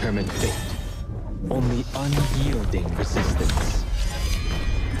predetermined fate, only unyielding resistance.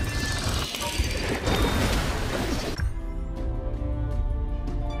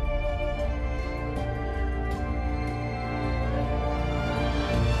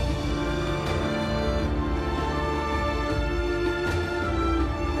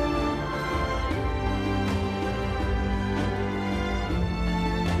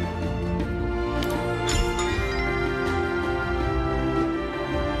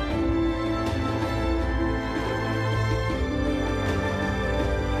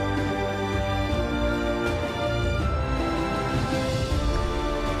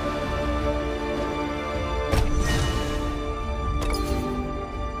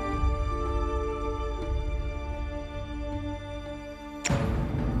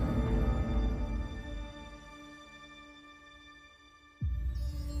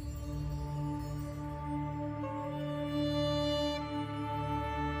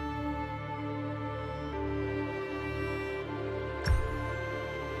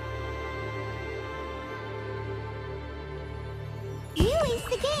 You ace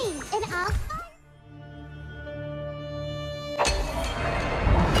the game, and I'll...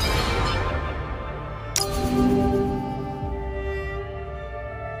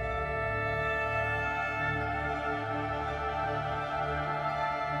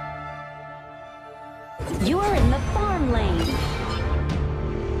 You are in the farm lane.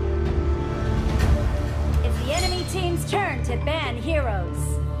 It's the enemy team's turn to ban heroes.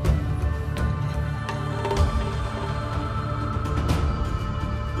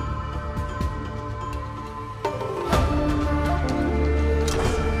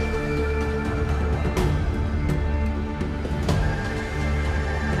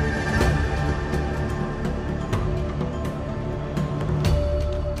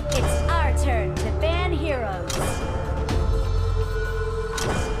 It's our turn to ban heroes.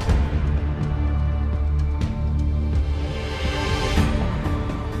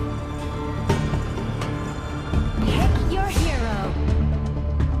 Pick your hero.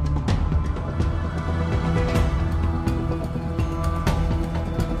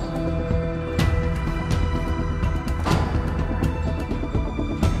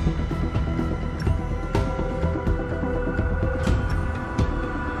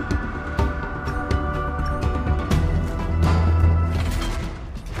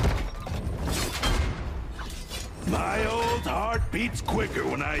 My old heart beats quicker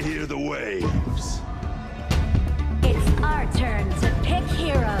when I hear the waves. It's our turn to pick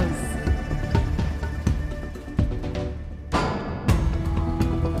heroes.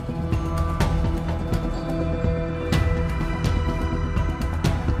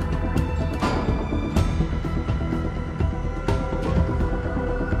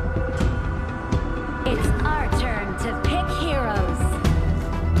 It's our turn to pick heroes.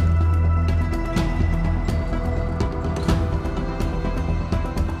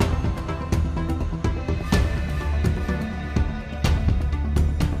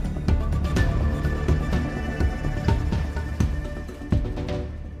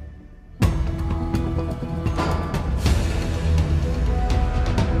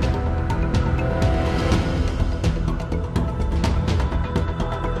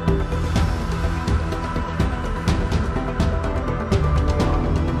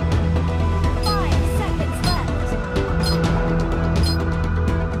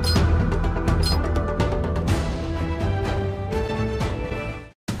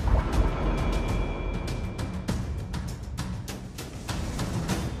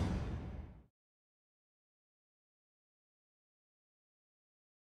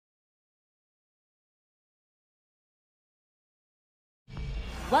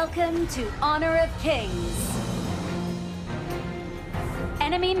 Welcome to Honor of Kings.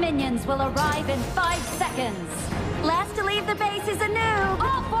 Enemy minions will arrive in 5 seconds. Last to leave the base is a noob.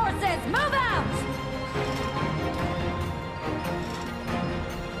 All forces, move out!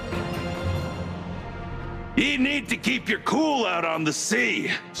 You need to keep your cool out on the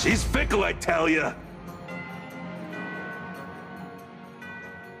sea. She's fickle, I tell ya.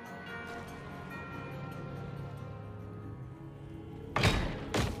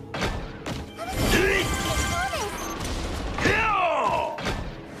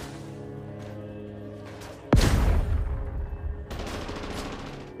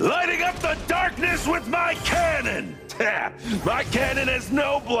 Lighting up the darkness with my cannon! My cannon has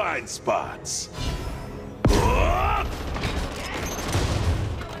no blind spots.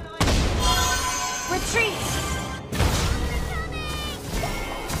 Retreat!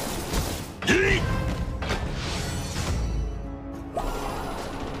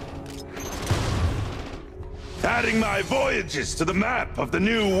 adding my voyages to the map of the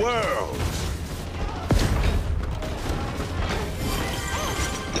new world.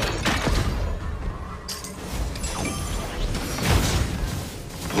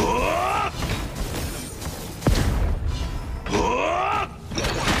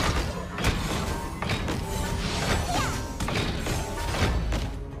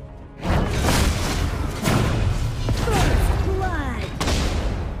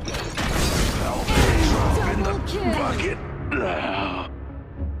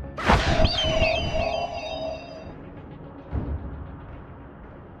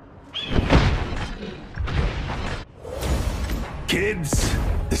 Kids,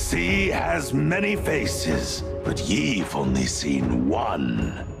 the sea has many faces, but ye've only seen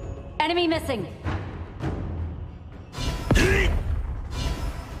one. Enemy missing.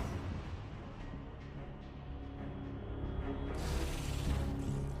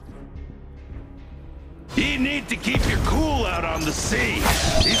 You need to keep your cool out on the sea.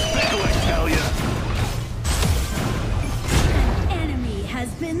 He's fickle, I tell ya. An enemy has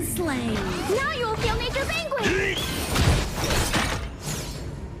been slain. Now you will feel nature's anguish.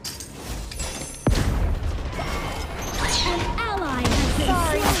 An ally has been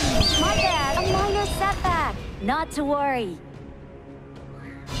Sorry. slain. My bad. A minor setback. Not to worry.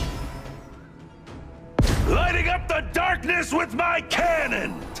 Lighting up the darkness with my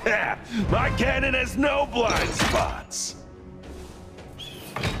cannon! My cannon has no blind spots.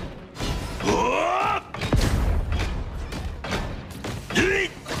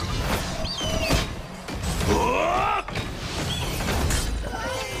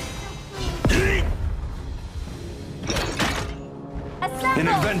 An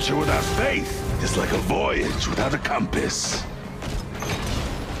adventure without faith is like a voyage without a compass.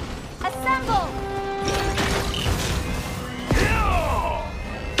 Assemble!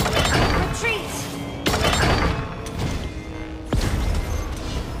 Retreat!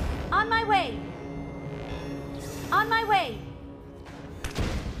 On my way! On my way!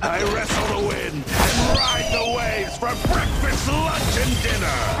 I wrestle the wind and ride the waves for breakfast, lunch, and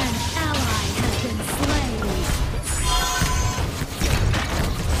dinner! An ally has been slain.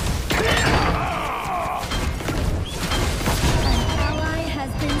 An ally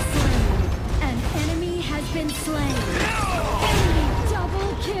has been slain. An enemy has been slain. Enemy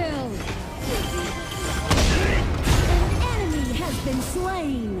double kill. An enemy has been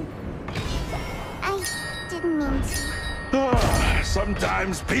slain. I didn't mean to.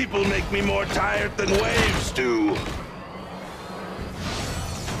 Sometimes people make me more tired than waves do.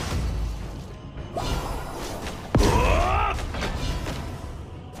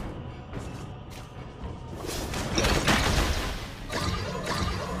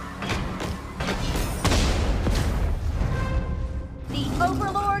 The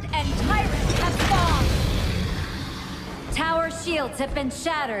Overlord and Tyrant have spawned! Tower shields have been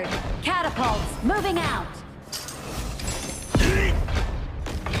shattered. Catapults moving out.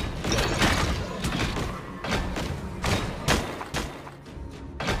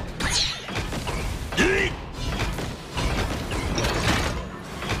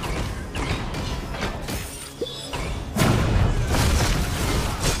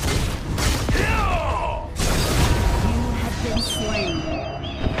 You have been slain.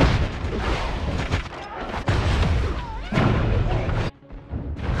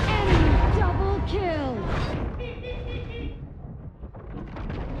 Enemy double kill.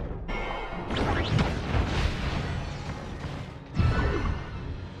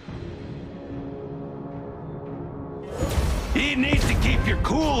 You need to keep your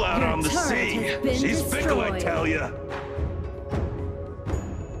cool out Your on the turret sea. has been She's fickle, I destroyed. tell ya.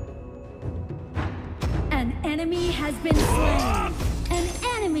 An enemy has been slain. An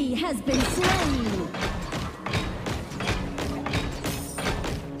enemy has been slain.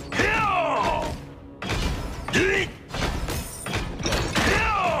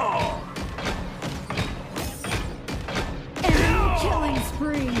 Enemy killing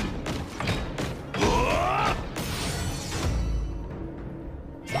spree.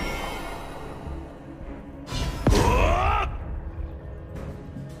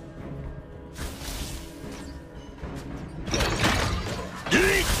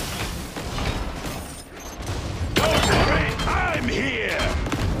 Don't worry, I'm here!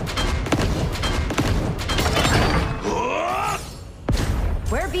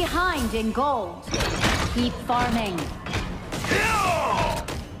 We're behind in gold. Keep farming.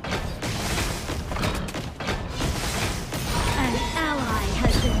 An ally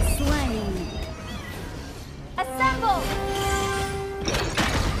has been slain. Assemble!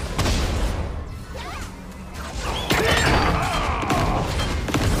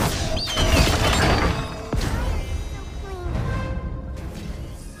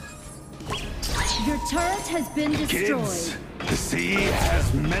 Your turret has been destroyed. Kids, the sea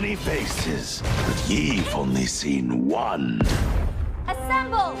has many faces, but ye've only seen one.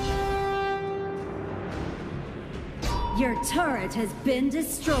 Assemble! Your turret has been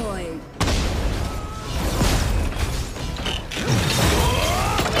destroyed.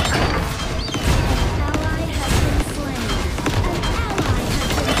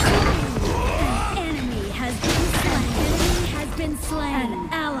 An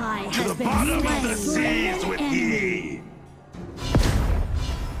ally To the has been bottom of the slain. seas with ye!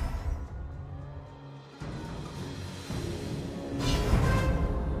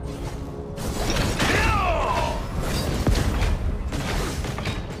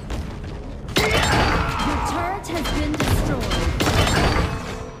 Your turret has been destroyed.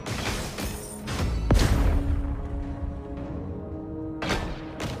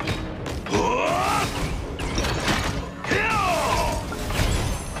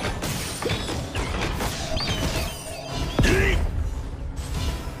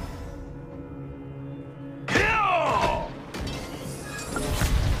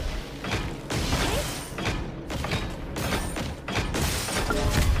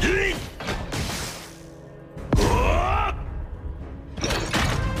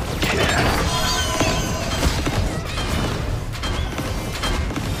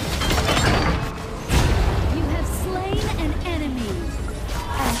 You have slain an enemy.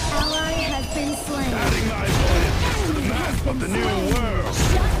 An ally has been slain. Adding my voyage to the Enemy has map of the been new slain. world!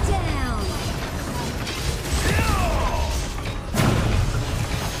 Shut down.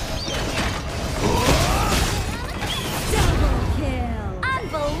 Double kill.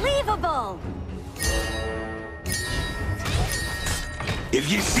 Unbelievable! If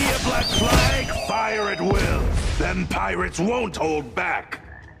you see a black flag, fire at will. Them pirates won't hold back.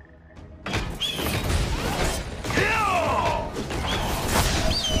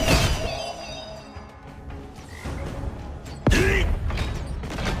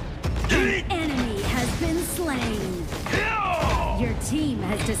 Enemy has been slain. Your team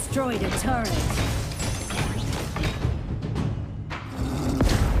has destroyed a turret.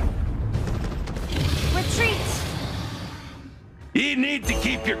 Retreat! You need to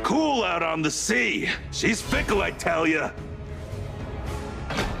keep your cool out on the sea. She's fickle, I tell ya.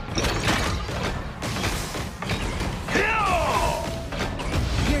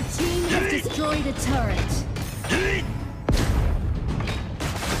 Your team has destroyed a turret.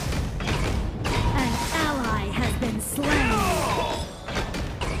 An ally has been slain.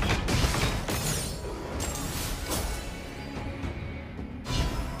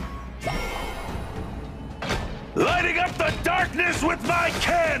 Lighting up the darkness with my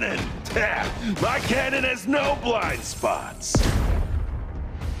cannon! My cannon has no blind spots.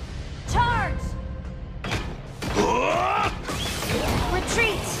 Charge!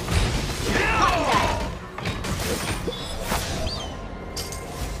 Retreat!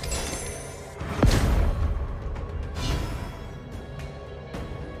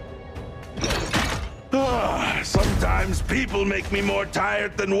 Sometimes people make me more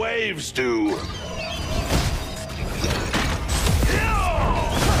tired than waves do.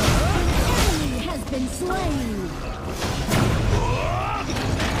 Enemy has been slain.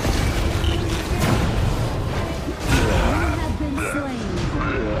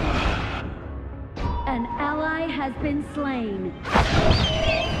 An ally has been slain.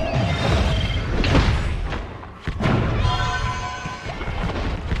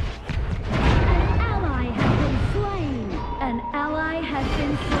 An ally has been slain. An ally has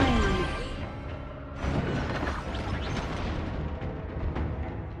been slain.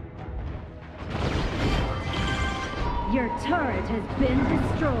 Your turret has been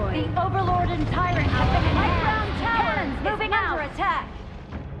destroyed. The Overlord and Tyrant have been enhanced. Cannons moving out. Under attack.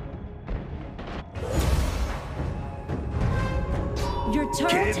 Your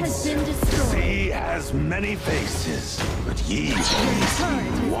turret has been The destroyed. sea has many faces, but ye've only Your turret seen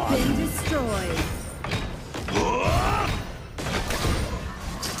has one. been destroyed.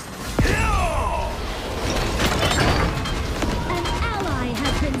 An ally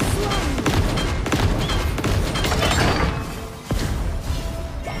has been slain.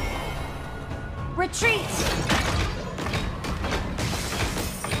 Retreat!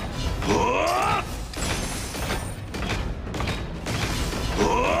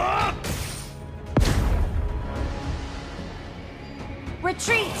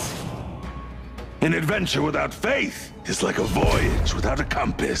 Retreat! An adventure without faith is like a voyage without a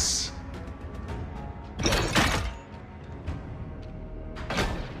compass.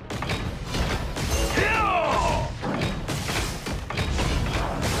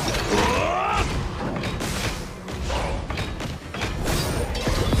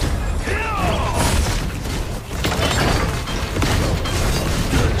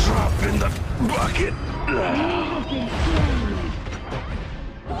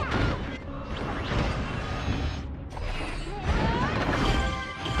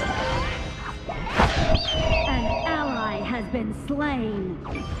 been slain.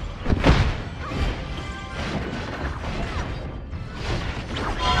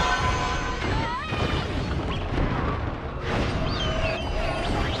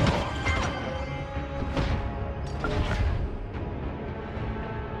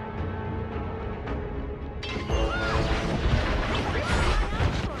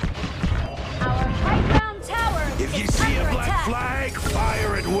 If you see a black flag,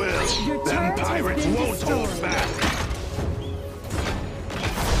 fire at will. Your Them turret has pirates been won't hold destroyed. back.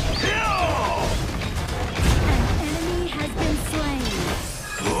 An enemy has been slain.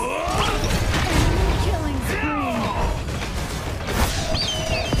 Enemy killing spree.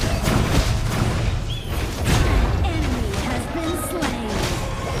 An enemy has been slain.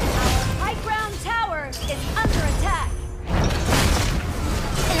 Our high ground tower is under attack.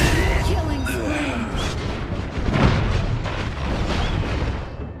 Enemy killing spree.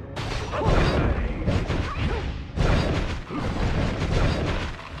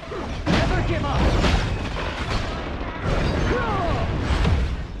 Never give up.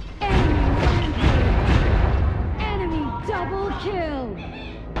 Enemy double kill.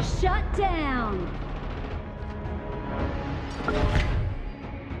 Shut down.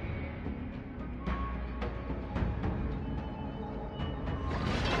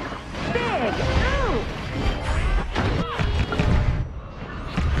 Big ooh.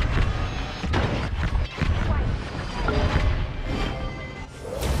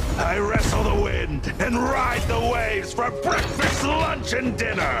 I wrestle the wind and ride the waves for breakfast, lunch, and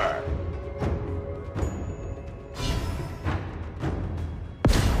dinner.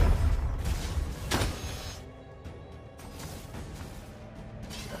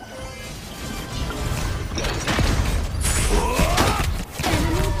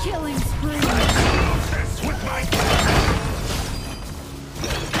 Enemy killing spree. This with my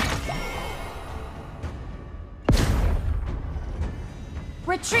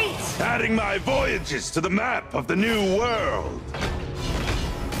Retreat. adding my voyages to the map of the new world.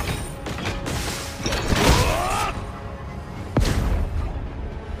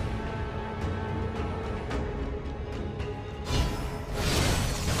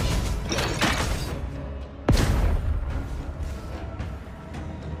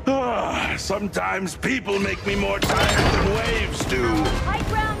 Sometimes people make me more tired than waves do. High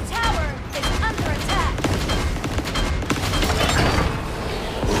ground tower is under attack.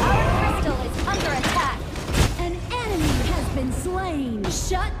 Our crystal is under attack. An enemy has been slain.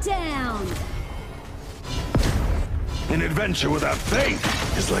 Shut down. An adventure without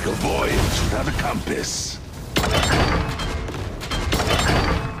faith is like a voyage without a compass.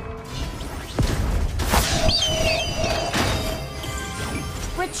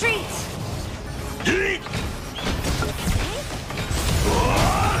 Retreat.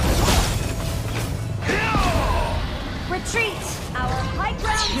 Retreat. Our high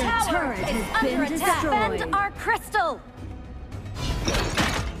ground Your tower turret is has under been attack. destroyed. Defend our crystal.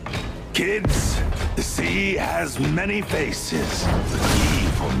 Kids, the sea has many faces, but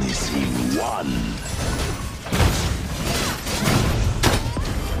we've only seen one.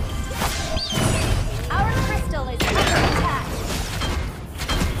 Our crystal is under attack.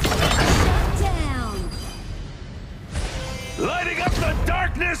 Shut down. Lighting up the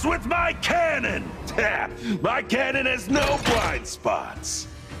darkness with my cannon! My cannon has no blind spots.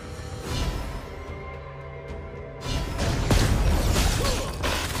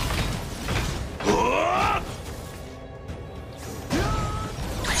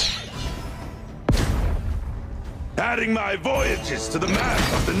 Adding my voyages to the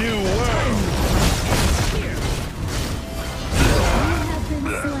map of the new world. Have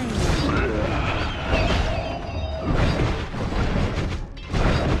been slain.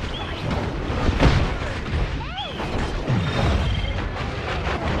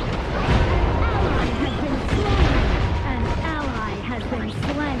 Ally has been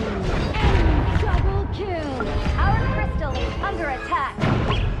slain. Enemy double kill. Our crystal is under attack.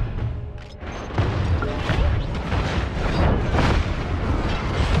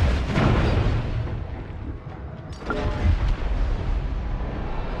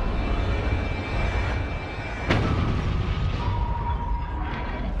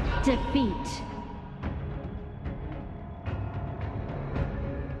 Defeat.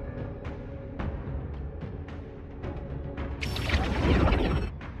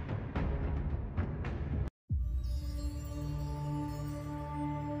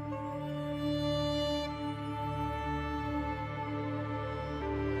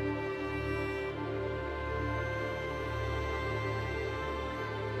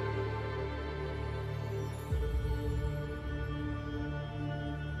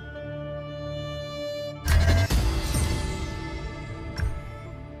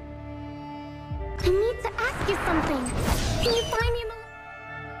 you something. Can you find me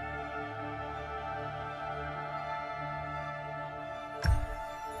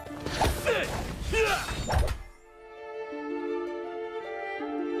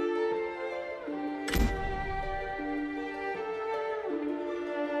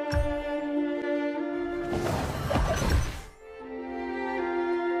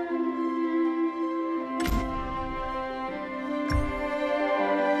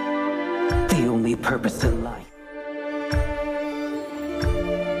The only purpose in life